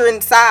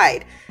eastern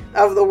side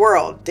of the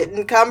world.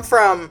 Didn't come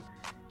from,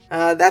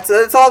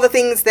 that's all the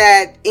things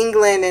that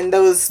England and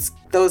those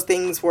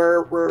things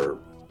were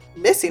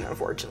missing,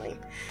 unfortunately.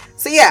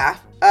 So yeah,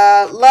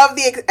 love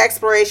the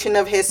exploration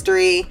of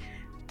history.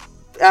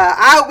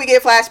 I hope we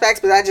get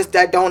flashbacks, but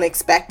I don't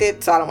expect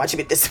it, so I don't want you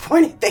to be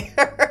disappointed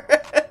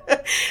there.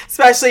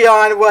 Especially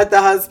on what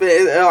the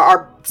husband,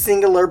 our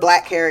singular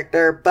black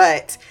character.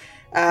 But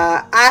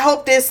I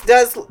hope this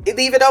does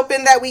leave it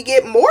open that we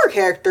get more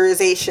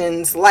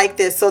characterizations like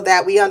this, so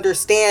that we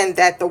understand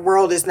that the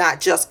world is not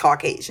just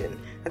Caucasian.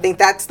 I think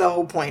that's the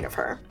whole point of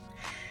her.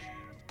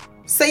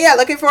 So yeah,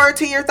 looking forward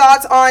to your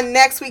thoughts on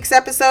next week's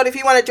episode. If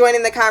you want to join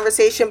in the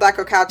conversation,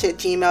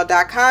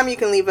 blackgirlcouch@gmail.com. You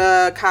can leave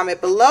a comment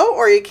below,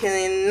 or you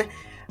can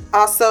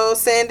also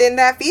send in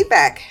that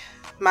feedback.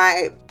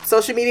 My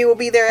social media will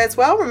be there as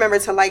well. Remember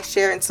to like,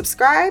 share, and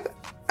subscribe.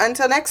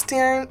 Until next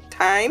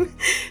time,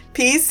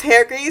 peace,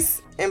 hair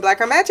grease, and Black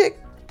Girl Magic.